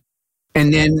 Mm-hmm.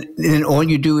 And then all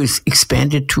you do is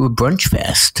expand it to a brunch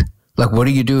fast. Like, what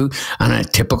do you do on a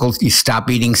typical, you stop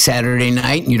eating Saturday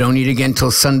night and you don't eat again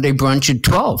till Sunday brunch at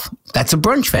 12. That's a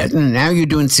brunch fast. And now you're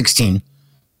doing 16.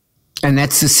 And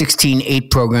that's the 16-8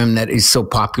 program that is so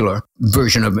popular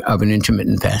version of an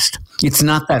intermittent fast. It's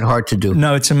not that hard to do.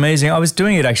 No, it's amazing. I was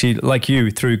doing it actually, like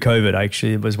you, through COVID.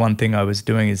 Actually, it was one thing I was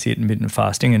doing is the intermittent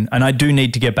fasting. And I do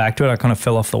need to get back to it. I kind of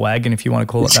fell off the wagon, if you want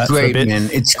to call it that. It's great, for a bit. Man.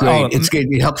 It's great. It's great.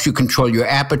 It helps you control your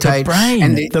appetite.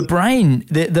 The brain,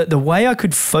 the way I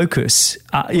could focus,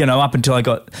 up until I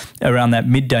got around that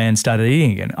midday and started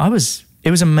eating again, it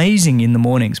was amazing in the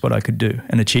mornings what I could do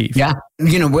and achieve. Yeah.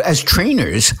 As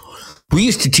trainers, we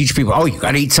used to teach people, you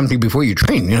got to eat something before you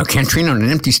train. Can't train on an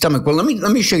empty stomach. Well, let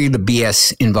me show you the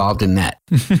BS involved in that.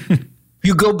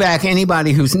 You go back,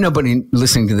 nobody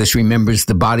listening to this remembers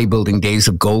the bodybuilding days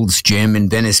of Gold's Gym and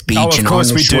Venice Beach. Oh, of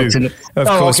course we do. Of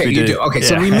course we do. Okay,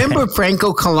 so remember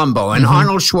Franco Columbo and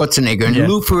Arnold Schwarzenegger and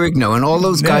Lou Ferrigno and all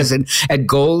those guys at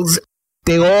Gold's?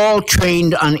 They all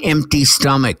trained on empty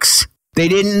stomachs. They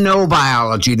didn't know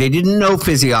biology. They didn't know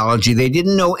physiology. They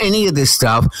didn't know any of this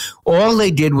stuff. All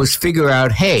they did was figure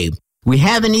out, hey, we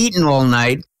haven't eaten all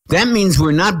night. That means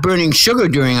we're not burning sugar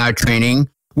during our training.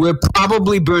 We're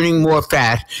probably burning more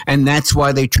fat. And that's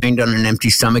why they trained on an empty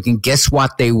stomach. And guess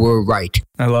what? They were right.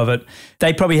 I love it.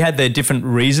 They probably had their different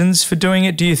reasons for doing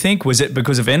it, do you think? Was it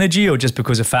because of energy or just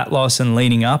because of fat loss and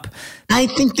leaning up? I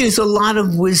think there's a lot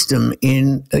of wisdom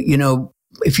in,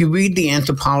 if you read the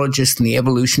anthropologists and the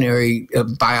evolutionary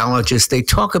biologists, they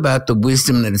talk about the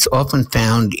wisdom that is often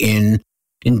found in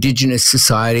indigenous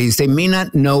societies. They may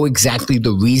not know exactly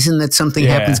the reason that something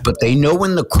happens, but they know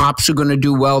when the crops are going to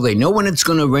do well. They know when it's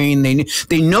going to rain.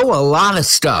 They know a lot of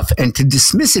stuff. And to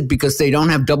dismiss it because they don't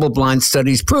have double-blind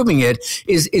studies proving it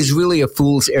is really a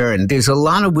fool's errand. There's a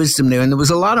lot of wisdom there. And there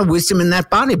was a lot of wisdom in that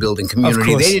bodybuilding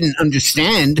community. They didn't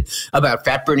understand about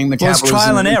fat-burning metabolism. Well, it's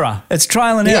trial and error. It's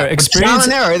trial and error. Trial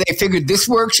and error. They figured this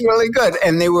works really good.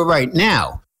 And they were right.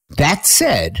 Now, that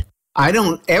said, I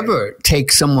don't ever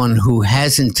take someone who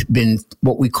hasn't been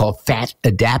what we call fat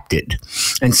adapted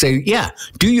and say,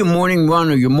 do your morning run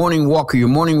or your morning walk or your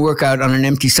morning workout on an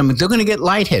empty stomach. They're going to get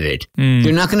lightheaded.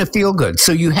 They're not going to feel good.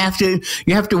 So you have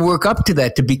to work up to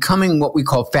that, to becoming what we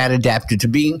call fat adapted, to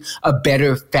being a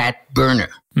better fat burner.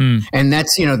 And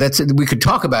that's we could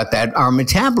talk about that. Our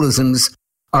metabolisms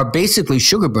are basically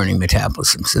sugar burning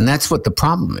metabolisms. And that's what the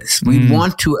problem is. We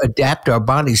want to adapt our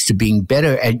bodies to being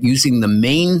better at using the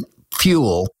main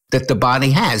fuel that the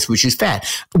body has, which is fat.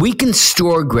 We can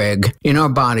store, Greg, in our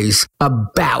bodies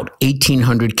about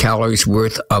 1,800 calories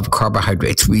worth of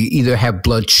carbohydrates. We either have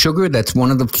blood sugar. That's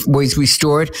one of the ways we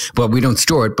store it. Well, we don't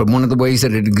store it, but one of the ways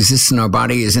that it exists in our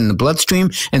body is in the bloodstream.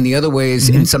 And the other way is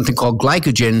in something called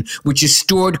glycogen, which is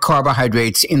stored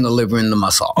carbohydrates in the liver and the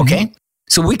muscle. Okay?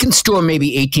 So we can store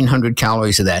maybe 1,800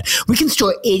 calories of that. We can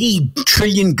store 80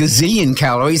 trillion gazillion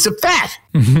calories of fat.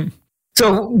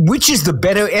 So which is the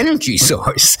better energy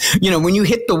source? When you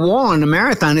hit the wall in a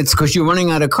marathon, it's because you're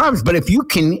running out of carbs. But if you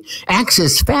can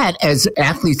access fat, as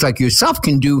athletes like yourself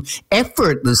can do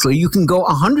effortlessly, you can go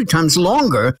 100 times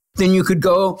longer than you could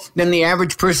go than the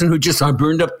average person who just, I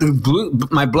burned up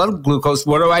my blood glucose.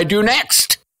 What do I do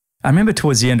next? I remember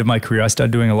towards the end of my career, I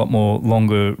started doing a lot more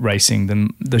longer racing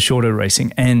than the shorter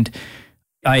racing. And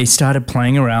I started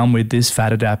playing around with this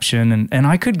fat adaptation. And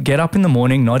I could get up in the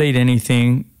morning, not eat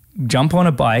anything, jump on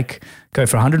a bike, go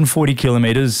for 140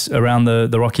 kilometers around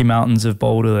the Rocky Mountains of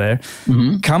Boulder there,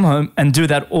 come home and do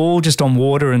that all just on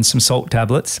water and some salt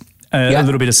tablets, a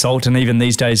little bit of salt. And even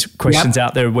these days, questions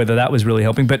out there whether that was really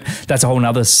helping, but that's a whole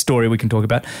nother story we can talk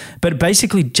about. But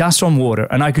basically just on water,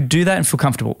 and I could do that and feel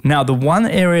comfortable. Now, the one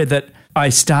area that I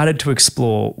started to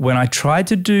explore when I tried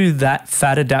to do that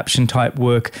fat adaptation type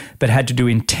work, but had to do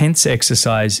intense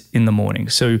exercise in the morning.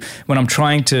 So when I'm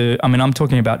I'm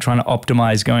talking about trying to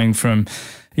optimize going from,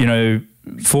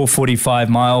 4:45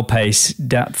 mile pace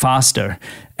faster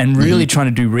and really trying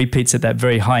to do repeats at that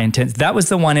very high intense. That was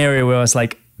the one area where I was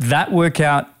like, that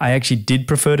workout, I actually did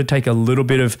prefer to take a little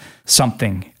bit of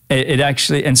something.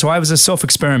 And so I was a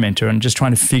self-experimenter and just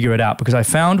trying to figure it out, because I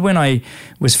found when I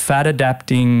was fat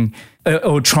adapting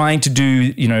or trying to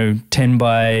do, 10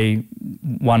 by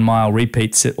 1 mile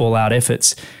repeats at all out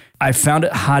efforts, I found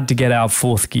it hard to get out of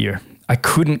fourth gear. I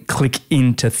couldn't click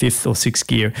into fifth or sixth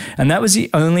gear. And that was the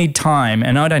only time,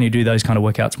 and I'd only do those kind of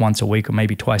workouts once a week or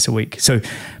maybe twice a week.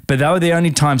 But that were the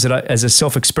only times that I, as a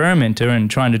self-experimenter and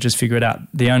trying to just figure it out,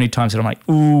 the only times that I'm like,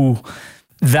 ooh,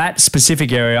 that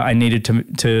specific area I needed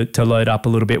to load up a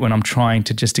little bit when I'm trying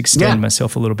to just extend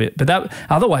myself a little bit. But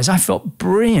otherwise I felt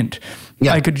brilliant.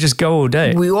 Yeah. I could just go all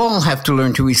day. We all have to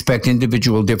learn to respect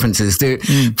individual differences.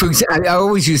 For example, I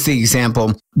always use the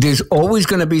example, there's always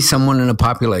going to be someone in a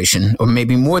population, or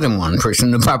maybe more than one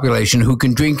person in the population, who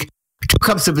can drink 2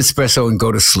 cups of espresso and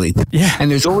go to sleep. Yeah.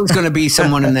 And there's always going to be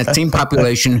someone in that same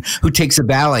population who takes a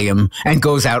Valium and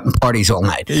goes out and parties all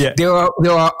night. Yeah. There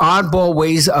are oddball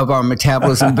ways of our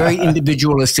metabolism, very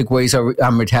individualistic ways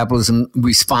our metabolism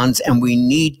responds, and we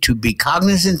need to be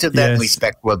cognizant of that and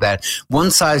respectful of that. One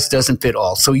size doesn't fit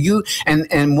all. So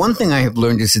and one thing I have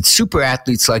learned is that super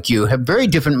athletes like you have very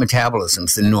different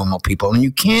metabolisms than normal people, and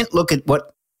you can't look at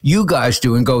what you guys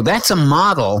do and go, that's a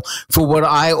model for what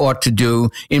I ought to do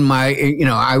in my,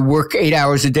 I work 8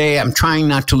 hours a day. I'm trying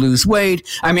not to lose weight.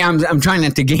 I mean, I'm trying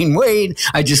not to gain weight.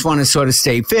 I just want to sort of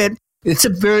stay fit. It's a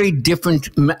very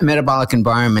different metabolic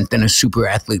environment than a super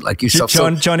athlete like yourself.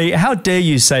 Jonny, how dare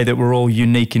you say that we're all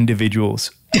unique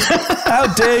individuals?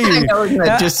 How dare you?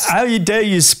 How dare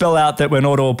you spell out that we're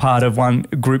not all part of one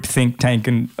group think tank?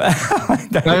 And I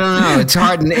don't know. It's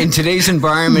hard in today's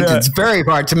environment. It's very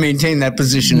hard to maintain that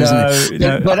position, isn't it?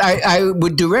 No. But I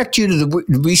would direct you to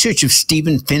the research of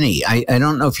Stephen Phinney. I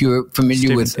don't know if you're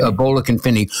familiar with Bowden and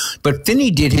Phinney, but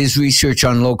Phinney did his research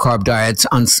on low carb diets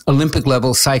on Olympic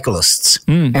level cyclists,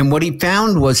 and what he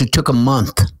found was it took a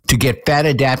month to get fat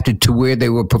adapted to where they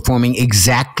were performing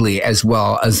exactly as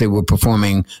well as they were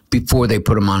performing before they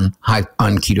put them on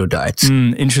keto diets.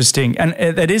 Interesting. And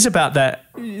it is about that,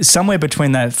 somewhere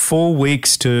between that 4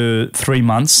 weeks to 3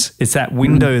 months. It's that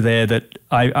window there that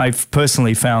I've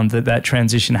personally found that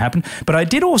transition happened. But I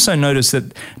did also notice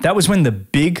that was when the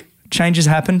big changes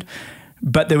happened,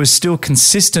 but there was still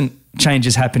consistent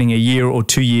changes happening a year or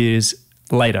 2 years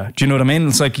later. Do you know what I mean?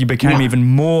 It's like you became even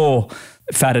more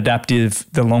fat adaptive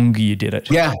the longer you did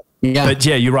it. Yeah. But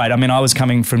yeah, you're right. I mean, I was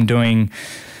coming from doing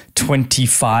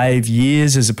 25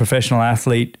 years as a professional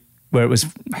athlete where it was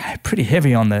pretty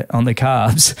heavy on the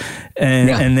carbs,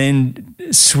 and then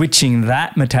switching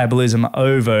that metabolism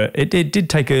over, it did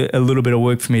take a little bit of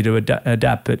work for me to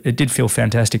adapt, but it did feel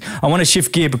fantastic. I want to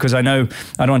shift gear because I know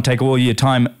I don't want to take all your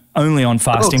time only on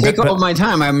fasting. Take all my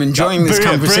time. I'm enjoying this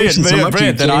conversation so much.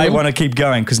 That I want to keep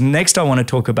going because next I want to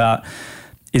talk about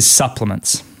is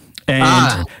supplements.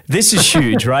 And this is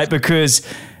huge, right? Because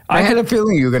I had a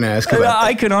feeling you were going to ask about that.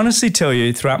 I can honestly tell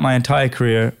you throughout my entire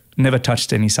career, never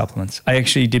touched any supplements. I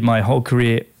actually did my whole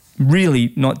career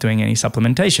really not doing any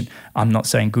supplementation. I'm not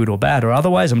saying good or bad or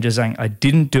otherwise. I'm just saying I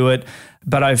didn't do it.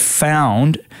 But I've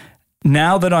found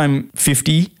now that I'm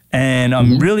 50 and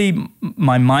I'm really,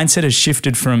 my mindset has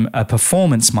shifted from a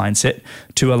performance mindset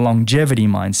to a longevity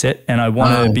mindset. And I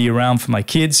want to be around for my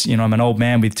kids. You know, I'm an old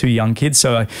man with 2 young kids,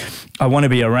 so I want to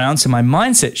be around. So my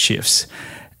mindset shifts.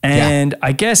 And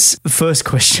I guess the first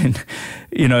question,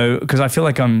 you know, because I feel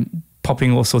like I'm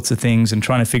popping all sorts of things and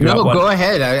trying to figure out what... No, go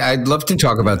ahead. I'd love to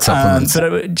talk about supplements.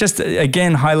 But just,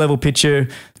 again, high-level picture,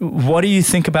 what do you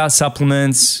think about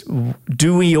supplements?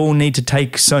 Do we all need to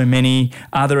take so many?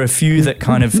 Are there a few that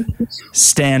kind of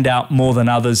stand out more than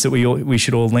others that we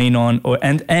should all lean on?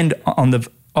 And on the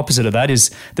opposite of that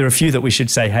is there are a few that we should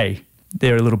say, hey,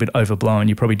 they're a little bit overblown.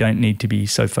 You probably don't need to be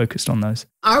so focused on those.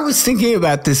 I was thinking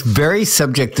about this very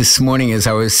subject this morning as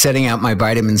I was setting out my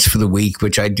vitamins for the week,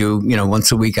 which I do, you know,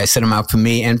 once a week. I set them out for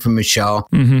me and for Michelle.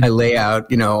 I lay out,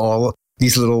 you know, all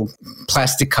these little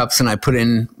plastic cups and I put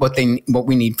in what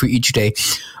we need for each day.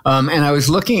 And I was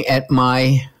looking at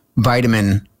my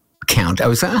vitamin count. I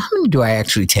was like, how many do I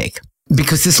actually take?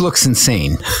 Because this looks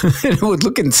insane. It would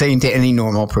look insane to any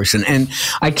normal person. And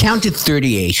I counted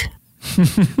 38.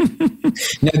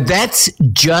 Now that's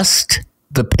just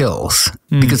the pills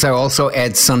because I also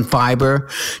add sun fiber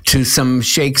to some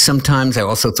shakes sometimes. I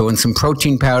also throw in some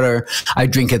protein powder. I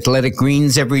drink athletic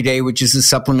greens every day, which is a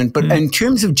supplement. But in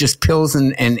terms of just pills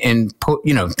and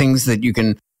you know, things that you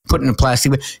can put in a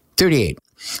plastic, 38.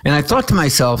 And I thought to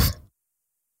myself,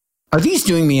 are these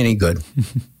doing me any good?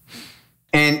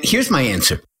 And here's my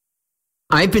answer.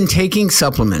 I've been taking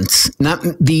supplements, not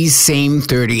these same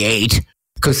 38,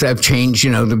 because I've changed, you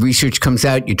know, the research comes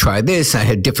out, you try this. I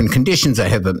had different conditions. I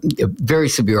have a very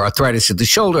severe arthritis of the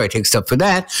shoulder. I take stuff for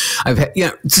that.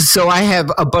 So I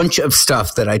have a bunch of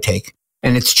stuff that I take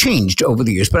and it's changed over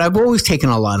the years, but I've always taken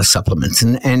a lot of supplements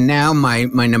and now my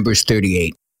number is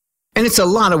 38 and it's a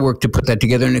lot of work to put that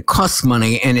together and it costs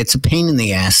money and it's a pain in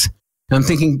the ass. And I'm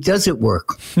thinking, does it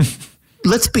work?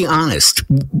 Let's be honest.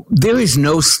 There is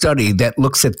no study that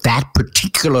looks at that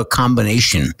particular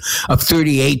combination of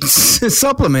 38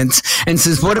 supplements and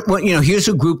says, what, you know, here's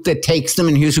a group that takes them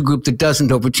and here's a group that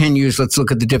doesn't. Over 10 years, let's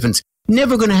look at the difference.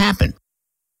 Never going to happen.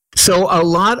 So a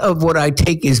lot of what I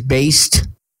take is based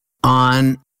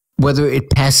on whether it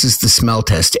passes the smell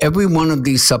test. Every one of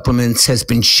these supplements has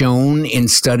been shown in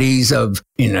studies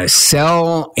in a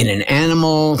cell, in an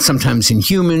animal, sometimes in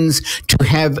humans, to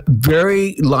have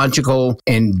very logical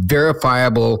and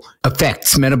verifiable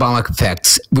effects, metabolic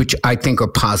effects, which I think are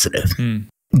positive.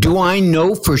 Do I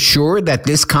know for sure that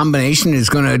this combination is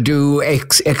going to do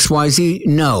X, Y, Z?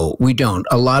 No, we don't.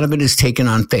 A lot of it is taken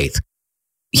on faith.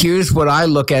 Here's what I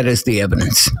look at as the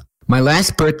evidence. My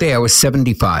last birthday, I was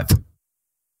 75.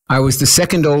 I was the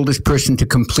second oldest person to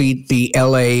complete the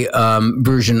LA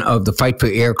version of the Fight for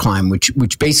Air climb,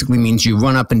 which basically means you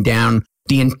run up and down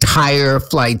the entire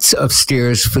flights of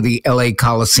stairs for the LA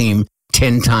Coliseum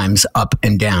 10 times up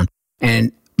and down.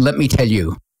 And let me tell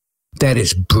you, that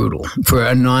is brutal for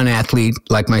a non-athlete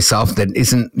like myself that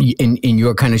isn't in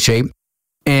your kind of shape.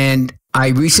 And I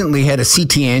recently had a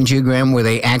CT angiogram where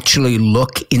they actually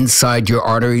look inside your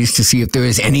arteries to see if there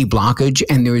is any blockage,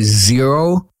 and there is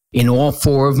zero in all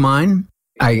 4 of mine.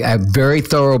 I have very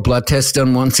thorough blood tests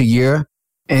done once a year.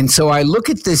 And so I look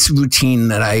at this routine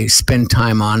that I spend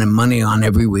time on and money on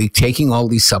every week, taking all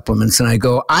these supplements, and I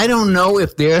go, I don't know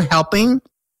if they're helping,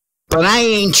 but I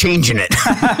ain't changing it.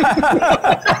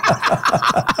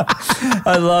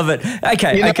 I love it.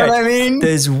 Okay. You know what I mean?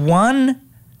 There's one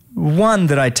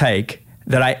that I take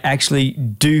that I actually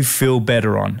do feel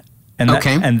better on.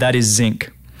 and that is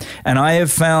zinc. And I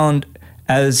have found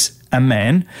as a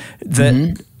man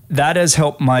that that has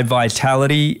helped my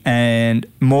vitality and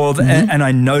more and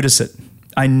I notice it.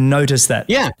 I notice that.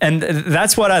 Yeah. And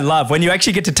that's what I love. When you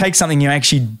actually get to take something, you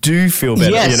actually do feel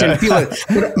better. Yes, you know? and feel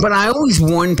it. But I always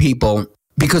warn people,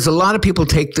 because a lot of people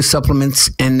take the supplements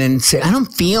and then say, I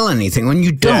don't feel anything, when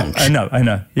you don't. Yeah, I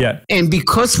know. Yeah. And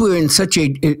because we're in such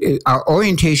our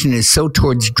orientation is so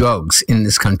towards drugs in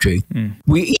this country,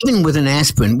 we, even with an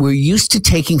aspirin, we're used to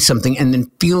taking something and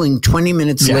then feeling 20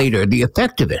 minutes later the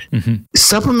effect of it.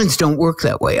 Supplements don't work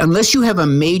that way. Unless you have a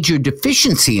major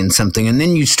deficiency in something and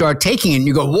then you start taking it and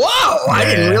you go, whoa, I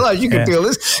didn't realize you could feel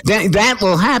this. That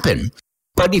will happen.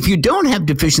 But if you don't have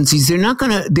deficiencies, you're not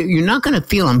gonna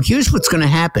feel them. Here's what's going to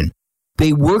happen.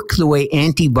 They work the way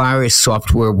antivirus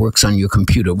software works on your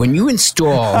computer. When you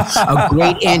install a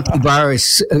great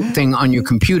antivirus thing on your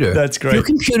computer, that's great. Your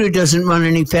computer doesn't run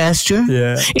any faster.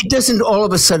 Yeah. It doesn't all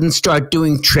of a sudden start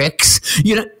doing tricks.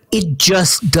 It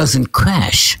just doesn't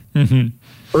crash.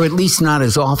 Or at least not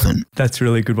as often. That's a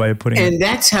really good way of putting it. And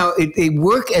that's how they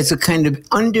work, as a kind of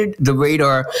under the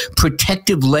radar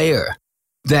protective layer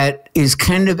that is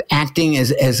kind of acting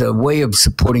as a way of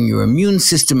supporting your immune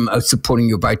system, of supporting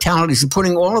your vitality,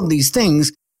 supporting all of these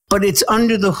things, but it's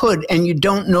under the hood and you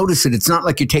don't notice it. It's not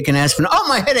like you take an aspirin, oh,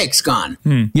 my headache's gone,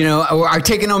 or I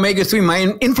take an omega-3,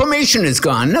 my inflammation is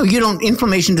gone. No, you don't.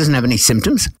 Inflammation doesn't have any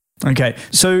symptoms. Okay.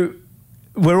 So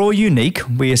we're all unique.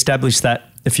 We established that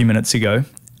a few minutes ago.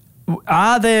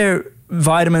 Are there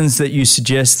vitamins that you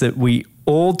suggest that we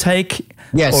all take?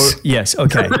 Yes. Yes.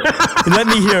 Okay. Let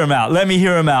me hear them out.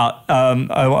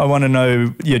 I want to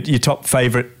know your top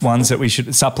favorite ones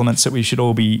supplements that we should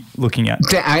all be looking at.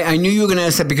 I knew you were going to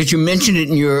ask that because you mentioned it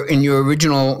in your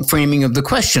original framing of the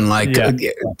question.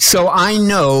 So I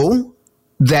know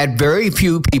that very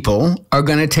few people are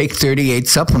going to take 38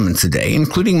 supplements a day,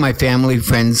 including my family,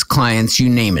 friends, clients, you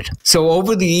name it. So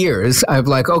over the years, I've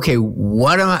okay,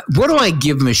 what do I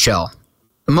give Michelle?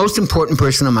 The most important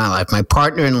person in my life, my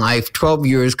partner in life, 12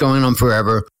 years, going on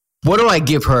forever. What do I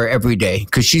give her every day?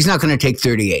 Because she's not going to take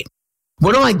 38.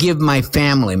 What do I give my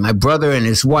family, my brother and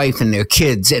his wife and their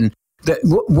kids? And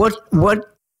what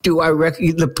do I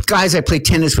the guys I play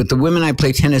tennis with, the women I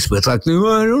play tennis with, I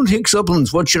don't take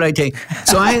supplements. What should I take?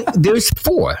 So there's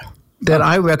 4 that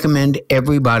I recommend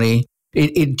everybody.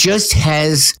 It just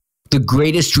has the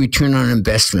greatest return on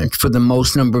investment for the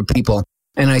most number of people.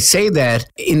 And I say that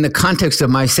in the context of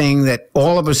my saying that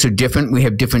all of us are different. We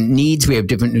have different needs. We have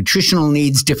different nutritional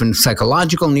needs, different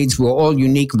psychological needs. We're all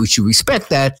unique. We should respect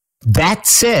that. That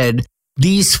said,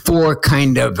 these 4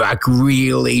 kind of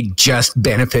really just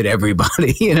benefit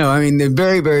everybody. They're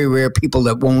very, very rare people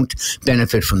that won't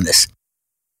benefit from this.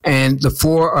 And the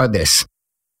 4 are this: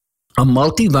 a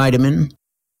multivitamin,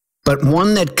 but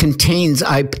one that contains,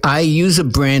 I use a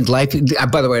brand, Life.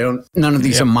 By the way, none of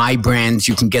these are my brands.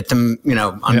 You can get them, in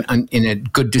a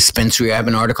good dispensary. I have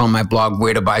an article on my blog,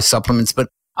 Where to Buy Supplements. But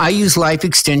I use Life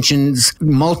Extensions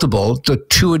Multiple, the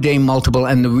 2-a-day multiple.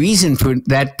 And the reason for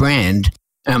that brand,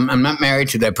 I'm not married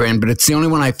to that brand, but it's the only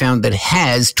one I found that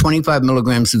has 25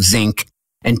 milligrams of zinc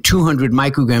and 200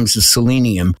 micrograms of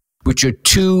selenium, which are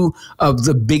 2 of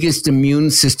the biggest immune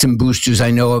system boosters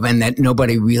I know of, and that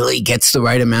nobody really gets the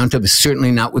right amount of, certainly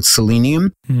not with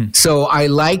selenium. So I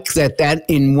like that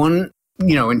in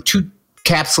in 2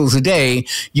 capsules a day,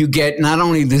 you get not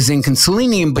only the zinc and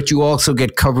selenium, but you also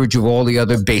get coverage of all the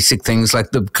other basic things like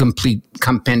the complete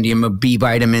compendium of B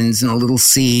vitamins and a little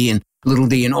C and little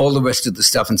D and all the rest of the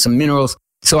stuff and some minerals.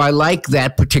 So I like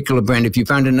that particular brand. If you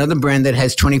found another brand that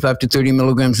has 25 to 30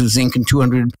 milligrams of zinc and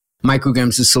 200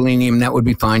 micrograms of selenium, that would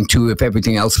be fine too if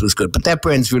everything else was good. But that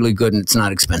brand's really good and it's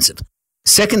not expensive.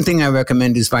 Second thing I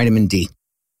recommend is vitamin D.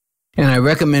 And I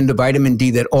recommend a vitamin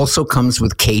D that also comes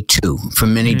with K2 for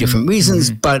many different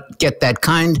reasons, but get that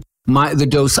kind. The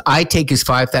dose I take is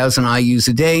 5,000 IUs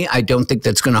a day. I don't think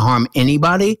that's going to harm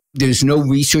anybody. There's no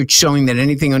research showing that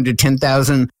anything under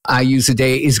 10,000 IUs a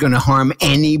day is going to harm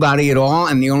anybody at all.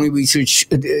 And the only research,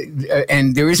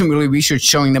 and there isn't really research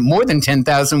showing that more than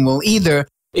 10,000 will either,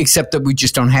 except that we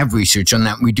just don't have research on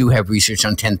that. We do have research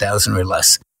on 10,000 or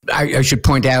less. I should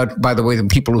point out, by the way, the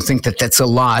people who think that that's a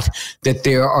lot, that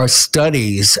there are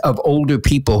studies of older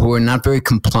people who are not very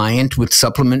compliant with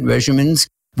supplement regimens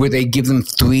where they give them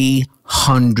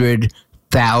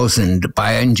 300,000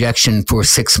 by injection to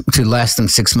last them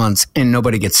 6 months, and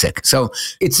nobody gets sick. So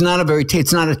it's not a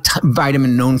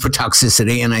vitamin known for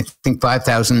toxicity. And I think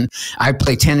 5,000. I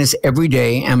play tennis every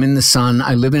day. I'm in the sun.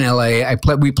 I live in LA.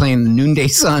 We play in the noonday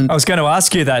sun. I was going to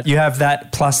ask you that. You have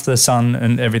that plus the sun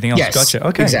and everything else. Yes, gotcha.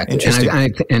 Okay, exactly. Interesting.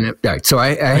 So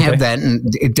I have that,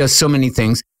 and it does so many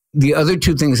things. The other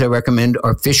two things I recommend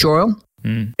are fish oil,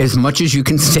 as much as you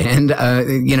can stand,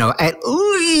 at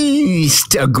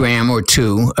least a gram or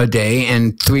 2 a day,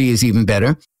 and 3 is even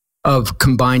better, of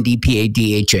combined EPA,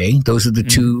 DHA. Those are the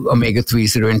two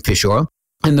omega-3s that are in fish oil.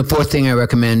 And the fourth thing I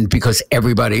recommend, because not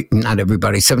everybody,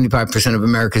 75% of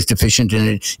America is deficient in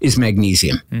it, is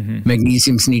magnesium.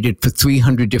 Magnesium is needed for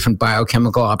 300 different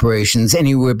biochemical operations.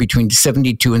 Anywhere between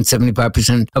 72 and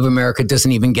 75% of America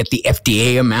doesn't even get the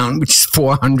FDA amount, which is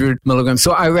 400 milligrams.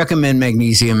 So I recommend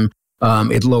magnesium.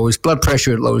 It lowers blood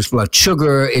pressure. It lowers blood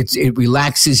sugar. It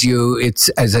relaxes you. It's,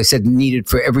 as I said, needed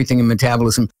for everything in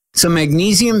metabolism. So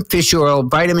magnesium, fish oil,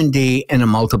 vitamin D, and a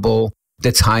multiple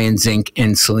that's high in zinc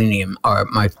and selenium are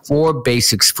my 4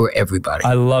 basics for everybody.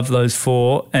 I love those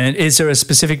 4. And is there a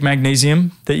specific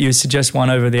magnesium that you suggest one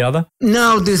over the other?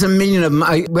 No, there's a million of them.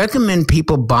 I recommend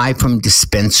people buy from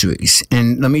dispensaries.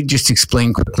 And let me just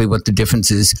explain quickly what the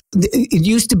difference is. It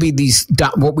used to be these,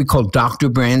 what we call doctor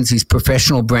brands, these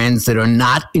professional brands that are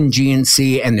not in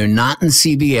GNC and they're not in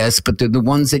CVS, but they're the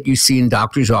ones that you see in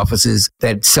doctors' offices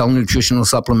that sell nutritional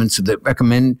supplements or that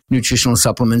recommend nutritional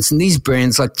supplements. And these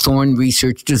brands like Thorne Research,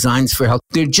 Designs for Health,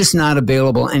 they're just not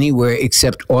available anywhere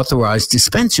except authorized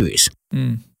dispensaries.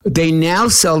 They now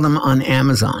sell them on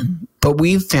Amazon. But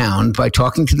we've found by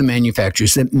talking to the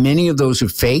manufacturers that many of those are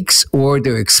fakes, or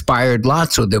they're expired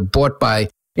lots, or they're bought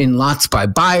in lots by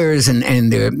buyers, and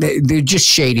they're just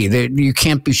shady. You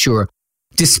can't be sure.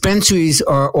 Dispensaries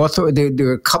are there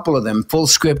are a couple of them, Full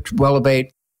Script, Wellabate,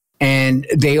 and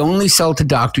they only sell to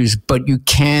doctors, but you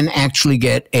can actually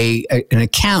get an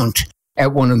account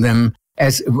at one of them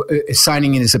as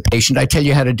signing in as a patient. I tell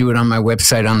you how to do it on my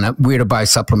website on the Where to Buy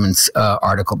Supplements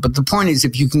article. But the point is,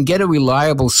 if you can get a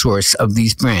reliable source of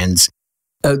these brands,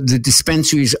 the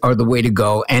dispensaries are the way to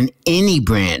go. And any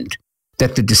brand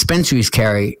that the dispensaries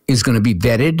carry is going to be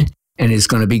vetted and is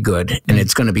going to be good. And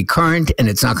it's going to be current, and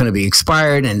it's not going to be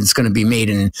expired, and it's going to be made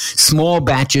in small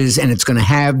batches, and it's going to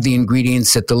have the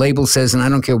ingredients that the label says. And I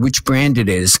don't care which brand it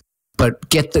is. But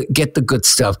get the good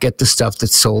stuff. Get the stuff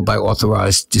that's sold by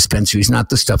authorized dispensaries, not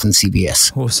the stuff in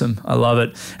CVS. Awesome, I love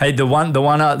it. Hey, the one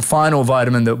final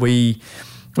vitamin that we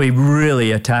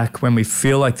really attack when we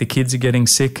feel like the kids are getting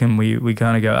sick, and we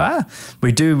kind of go,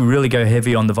 we do really go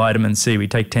heavy on the vitamin C. We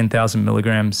take 10,000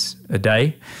 milligrams a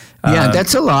day. Yeah,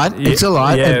 that's a lot. It's a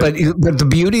lot. Yeah. But the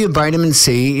beauty of vitamin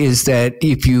C is that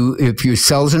if your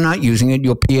cells are not using it,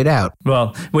 you'll pee it out.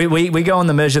 Well, we go on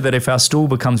the measure that if our stool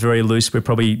becomes very loose, we've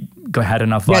probably had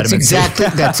enough vitamin C.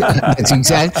 That's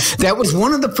exactly. That was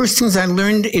one of the first things I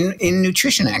learned in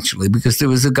nutrition, actually, because there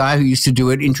was a guy who used to do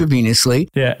it intravenously.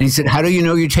 Yeah. And he said, "How do you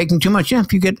know you're taking too much?" Yeah,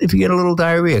 if you get a little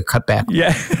diarrhea, cut back.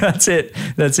 Yeah, that's it.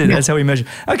 Yeah. That's how we measure.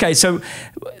 Okay, so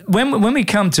when we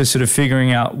come to sort of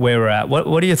figuring out where we're at, what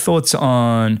are your thoughts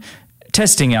on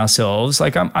testing ourselves?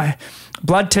 Like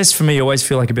blood tests for me always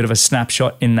feel like a bit of a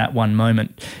snapshot in that one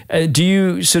moment. Do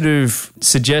you sort of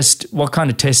suggest what kind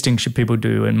of testing should people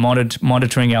do and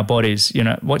monitoring our bodies?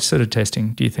 What sort of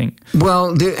testing do you think?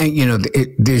 Well,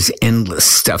 there's endless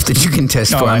stuff that you can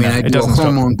test for. I do a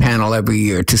hormone panel every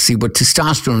year to see what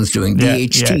testosterone is doing,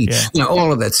 DHT,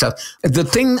 all of that stuff. The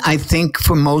thing I think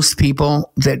for most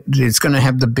people that is going to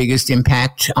have the biggest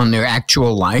impact on their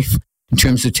actual life in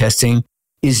terms of testing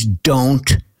is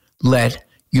don't let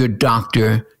your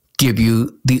doctor give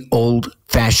you the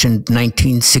old-fashioned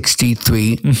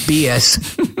 1963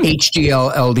 BS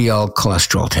HDL, LDL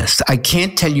cholesterol test. I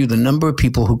can't tell you the number of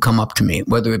people who come up to me,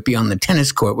 whether it be on the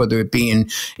tennis court, whether it be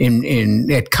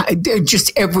they're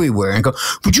just everywhere, and go,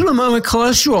 "Would you let me have a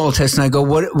cholesterol test?" And I go,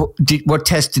 "What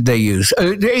test did they use?"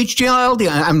 The HDL, LDL.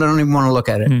 I don't even want to look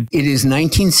at it. It is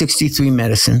 1963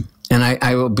 medicine. And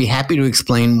I will be happy to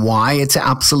explain why it's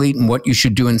obsolete and what you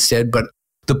should do instead. But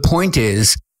the point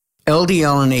is,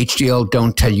 LDL and HDL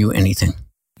don't tell you anything.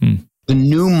 The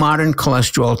new modern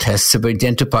cholesterol tests have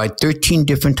identified 13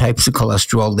 different types of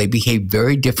cholesterol. They behave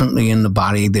very differently in the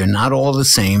body. They're not all the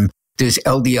same. There's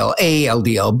LDL-A,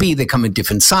 LDL-B. They come in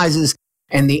different sizes.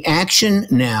 And the action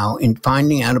now in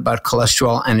finding out about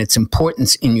cholesterol and its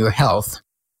importance in your health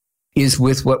is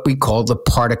with what we call the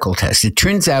particle test. It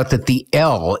turns out that the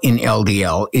L in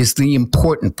LDL is the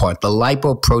important part, the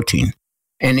lipoprotein.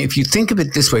 And if you think of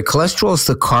it this way, cholesterol is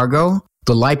the cargo,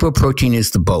 the lipoprotein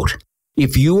is the boat.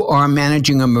 If you are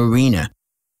managing a marina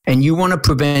and you want to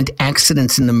prevent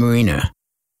accidents in the marina,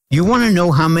 you want to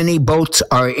know how many boats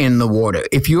are in the water.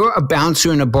 If you're a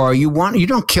bouncer in a bar, you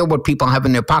don't care what people have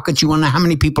in their pockets. You want to know how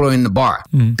many people are in the bar.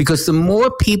 Because the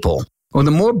more people or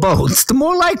the more boats, the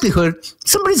more likelihood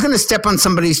somebody's going to step on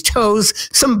somebody's toes.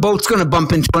 Some boat's going to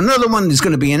bump into another one. There's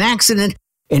going to be an accident.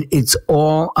 And it's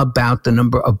all about the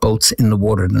number of boats in the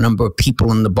water, the number of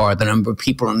people in the bar, the number of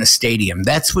people in the stadium.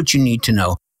 That's what you need to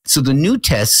know. So the new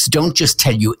tests don't just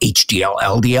tell you HDL,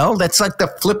 LDL. That's like the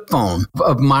flip phone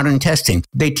of modern testing.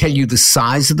 They tell you the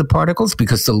size of the particles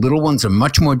because the little ones are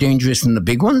much more dangerous than the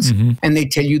big ones. Mm-hmm. And they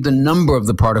tell you the number of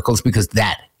the particles because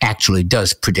that actually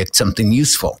does predict something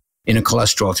useful in a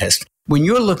cholesterol test. When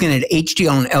you're looking at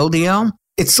HDL and LDL,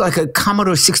 it's like a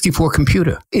Commodore 64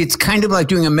 computer. It's kind of like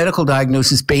doing a medical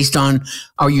diagnosis based on,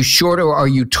 are you short or are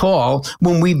you tall,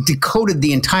 when we've decoded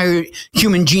the entire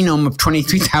human genome of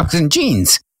 23,000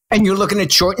 genes. And you're looking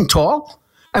at short and tall?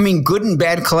 I mean, good and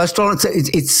bad cholesterol.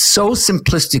 It's so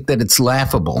simplistic that it's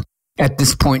laughable at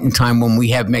this point in time when we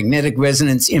have magnetic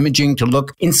resonance imaging to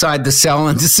look inside the cell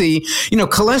and to see,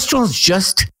 cholesterol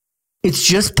is it's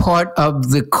just part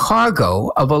of the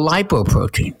cargo of a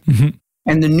lipoprotein. Mm-hmm.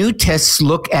 And the new tests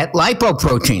look at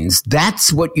lipoproteins.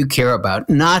 That's what you care about,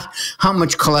 not how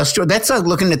much cholesterol. That's like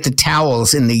looking at the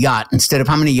towels in the yacht instead of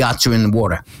how many yachts are in the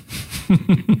water.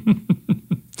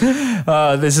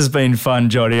 This has been fun,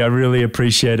 Jonny. I really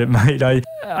appreciate it, mate.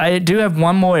 I do have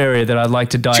one more area that I'd like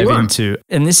to dive into,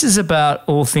 and this is about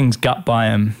all things gut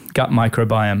biome, gut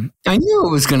microbiome. I knew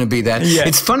it was going to be that. Yeah.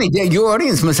 It's funny. Yeah, your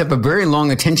audience must have a very long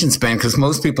attention span because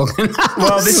most people cannot.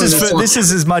 Well, this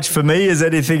is as much for me as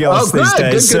anything else these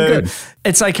days. Good.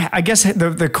 It's like, I guess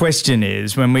the question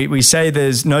is, when we say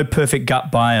there's no perfect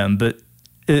gut biome, but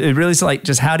it really is like,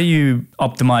 just how do you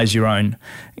optimize your own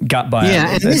gut biome?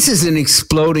 Yeah, and this is an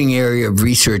exploding area of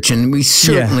research. And we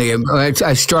certainly,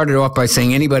 I started off by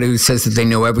saying anybody who says that they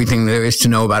know everything there is to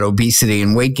know about obesity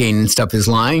and weight gain and stuff is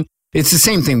lying. It's the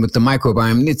same thing with the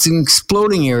microbiome. It's an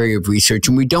exploding area of research,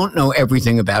 and we don't know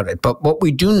everything about it. But what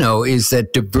we do know is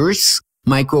that diverse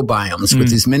microbiomes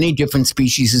with as many different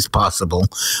species as possible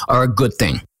are a good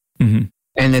thing. Mm-hmm.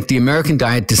 And that the American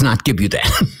diet does not give you that.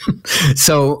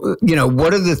 So,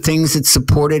 what are the things that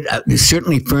support it?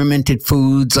 Certainly fermented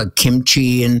foods like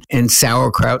kimchi and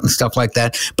sauerkraut and stuff like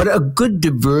that. But a good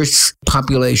diverse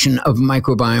population of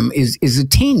microbiome is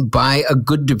attained by a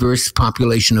good diverse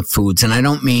population of foods. And I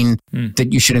don't mean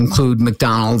that you should include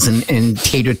McDonald's and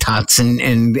tater tots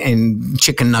and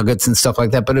chicken nuggets and stuff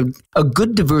like that. But a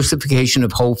good diversification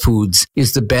of whole foods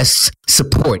is the best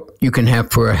support you can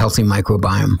have for a healthy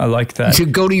microbiome. I like that. To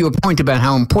go to your point about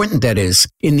how important that is,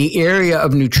 in the area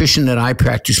of nutrition that I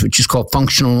practice, which is called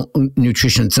functional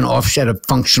nutrition, it's an offshoot of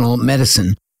functional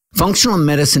medicine. Functional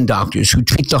medicine doctors who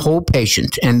treat the whole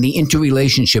patient and the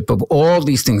interrelationship of all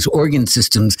these things, organ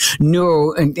systems,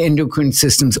 neuro and endocrine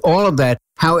systems, all of that,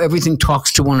 how everything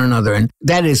talks to one another. And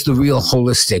that is the real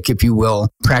holistic, if you will,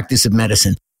 practice of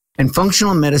medicine. And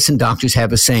functional medicine doctors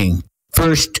have a saying,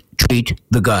 first treat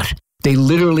the gut. They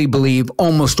literally believe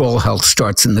almost all health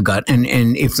starts in the gut. And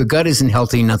if the gut isn't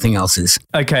healthy, nothing else is.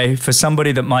 Okay, for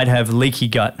somebody that might have leaky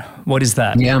gut, what is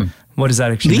that? Yeah. What does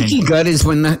that actually mean? Leaky gut is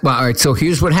when all right, so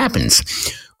here's what happens.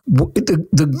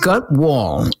 The gut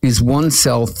wall is one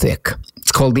cell thick.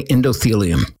 It's called the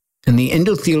endothelium. And the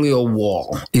endothelial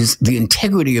wall is, the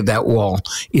integrity of that wall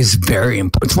is very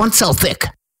important. It's one cell thick.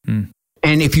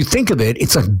 And if you think of it,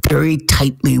 it's a very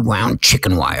tightly wound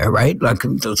chicken wire, right? Like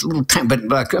those little tiny, but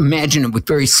like imagine it with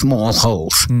very small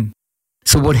holes.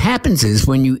 So what happens is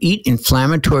when you eat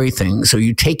inflammatory things, or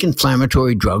you take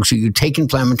inflammatory drugs, or you take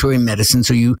inflammatory medicines,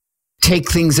 or you take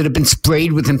things that have been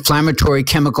sprayed with inflammatory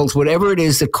chemicals, whatever it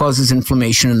is that causes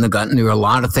inflammation in the gut, and there are a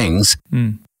lot of things,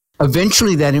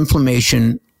 eventually that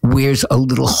inflammation wears a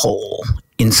little hole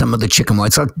in some of the chicken wire.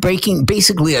 It's like breaking,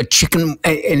 basically an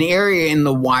area in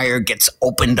the wire gets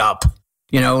opened up,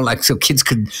 like so kids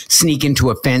could sneak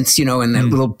into a fence, in that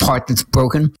little part that's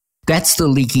broken. That's the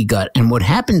leaky gut. And what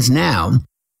happens now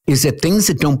is that things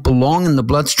that don't belong in the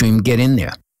bloodstream get in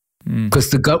there because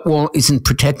the gut wall isn't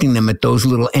protecting them at those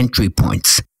little entry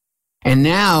points. And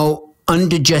now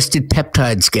undigested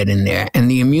peptides get in there, and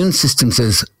the immune system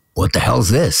says, what the hell's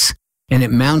this? And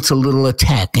it mounts a little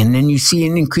attack. And then you see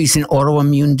an increase in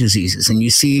autoimmune diseases. And you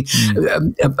see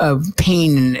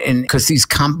pain and because these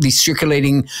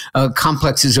circulating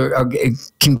complexes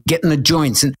can get in the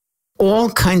joints. And all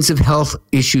kinds of health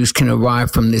issues can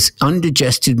arrive from this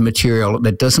undigested material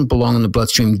that doesn't belong in the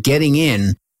bloodstream getting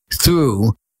in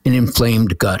through an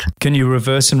inflamed gut. Can you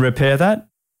reverse and repair that?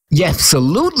 Yeah,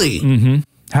 absolutely. Mm-hmm.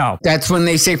 How? That's when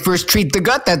they say first treat the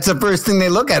gut. That's the first thing they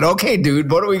look at. Okay, dude,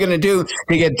 what are we going to do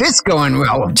to get this going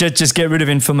well? Just get rid of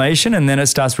inflammation and then it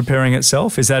starts repairing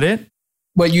itself. Is that it?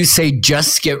 Well, you say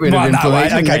just get rid of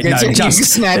inflammation. You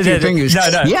snap your fingers.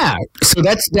 No. Yeah. So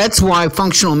that's why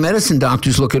functional medicine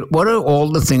doctors look at what are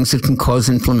all the things that can cause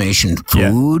inflammation.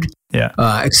 Food,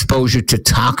 exposure to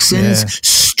toxins,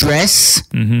 stress.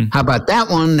 Mm-hmm. How about that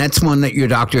one? That's one that your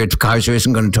doctor at Kaiser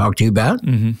isn't going to talk to you about.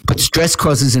 Mm-hmm. But stress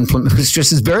causes inflammation.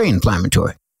 Stress is very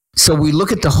inflammatory. So we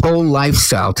look at the whole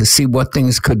lifestyle to see what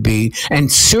things could be.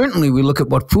 And certainly we look at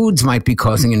what foods might be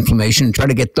causing inflammation and try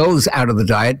to get those out of the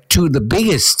diet. Two of the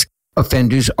biggest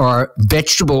offenders are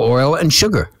vegetable oil and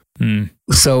sugar.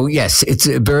 So yes,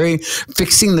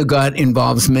 fixing the gut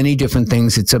involves many different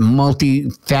things. It's a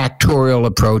multifactorial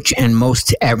approach, and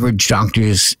most average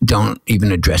doctors don't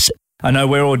even address it. I know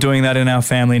we're all doing that in our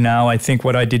family now. I think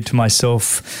what I did to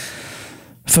myself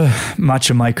for much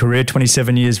of my career,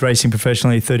 27 years racing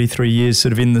professionally, 33 years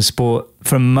sort of in the sport,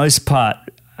 for the most part,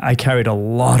 I carried a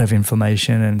lot of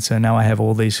inflammation. And so now I have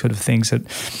all these sort of things that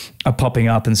are popping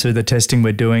up. And so the testing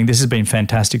we're doing, this has been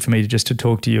fantastic for me to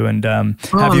talk to you and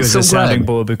have you as a sounding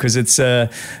board, because it's,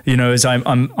 as I'm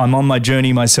on my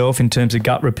journey myself in terms of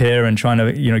gut repair and trying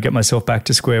to, get myself back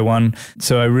to square one.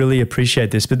 So I really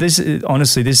appreciate this. But this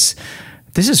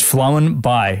has flown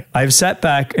by. I've sat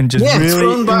back and just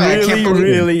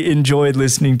really enjoyed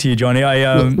listening to you, Jonny.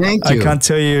 Thank you. I can't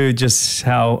tell you just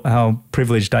how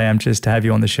privileged I am just to have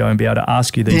you on the show and be able to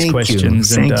ask you these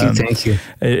questions. Thank you.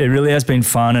 It really has been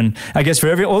fun. And I guess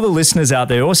for all the listeners out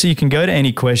there, also you can go to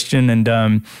any question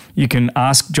and you can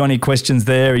ask Jonny questions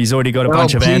there. He's already got a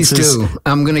bunch of answers. Please do.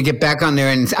 I'm going to get back on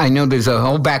there, and I know there's a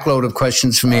whole backload of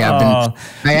questions for me. I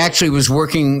actually was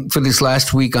working for this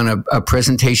last week on a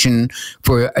presentation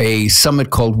for a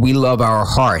summit called We Love Our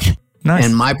Heart. Nice.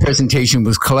 And my presentation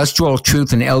was cholesterol,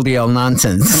 truth, and LDL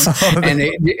nonsense. And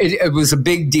it was a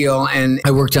big deal, and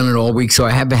I worked on it all week. So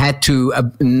I have had to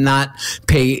not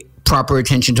pay proper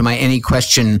attention to my any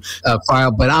question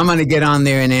file, but I'm going to get on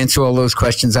there and answer all those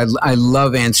questions. I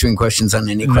love answering questions on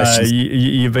any questions.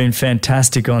 You've been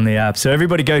fantastic on the app. So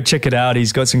everybody go check it out.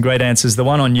 He's got some great answers. The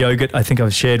one on yogurt, I think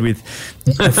I've shared with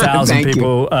 1,000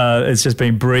 people. It's just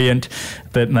been brilliant.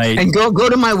 But mate, and go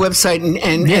to my website and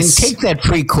take that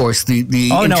free course, the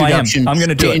introduction. I'm going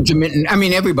to do intermittent. I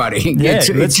mean, everybody. Let's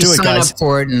do it, sign guys. up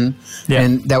for it, and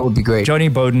that would be great.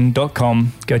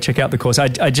 JonnyBowden.com. Go check out the course.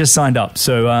 I just signed up,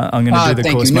 so I'm going to do the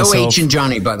course myself. No H in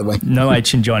Jonny, by the way. No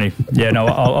H in Jonny. Yeah, no,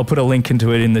 I'll put a link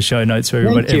into it in the show notes so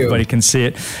everybody can see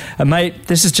it. Mate,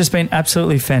 this has just been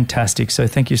absolutely fantastic. So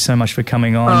thank you so much for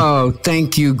coming on. Oh,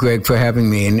 thank you, Greg, for having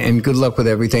me, and good luck with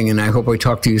everything. And I hope I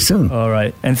talk to you soon. All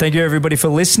right, and thank you everybody for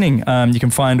listening. You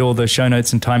can find all the show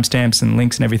notes and timestamps and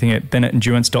links and everything at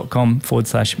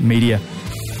bennettendurance.com/media.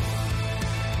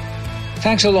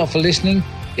 Thanks a lot for listening.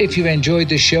 If you enjoyed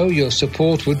the show, your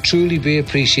support would truly be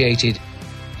appreciated.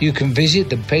 You can visit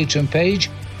the Patreon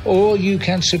page, or you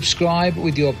can subscribe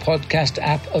with your podcast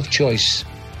app of choice.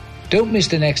 Don't miss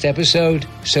the next episode,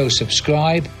 so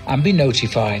subscribe and be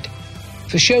notified.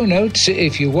 For show notes,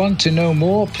 if you want to know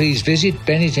more, please visit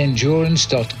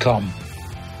bennettendurance.com.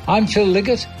 I'm Phil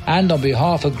Liggett, and on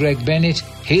behalf of Greg Bennett,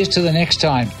 here's to the next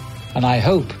time, and I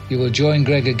hope you will join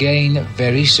Greg again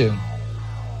very soon.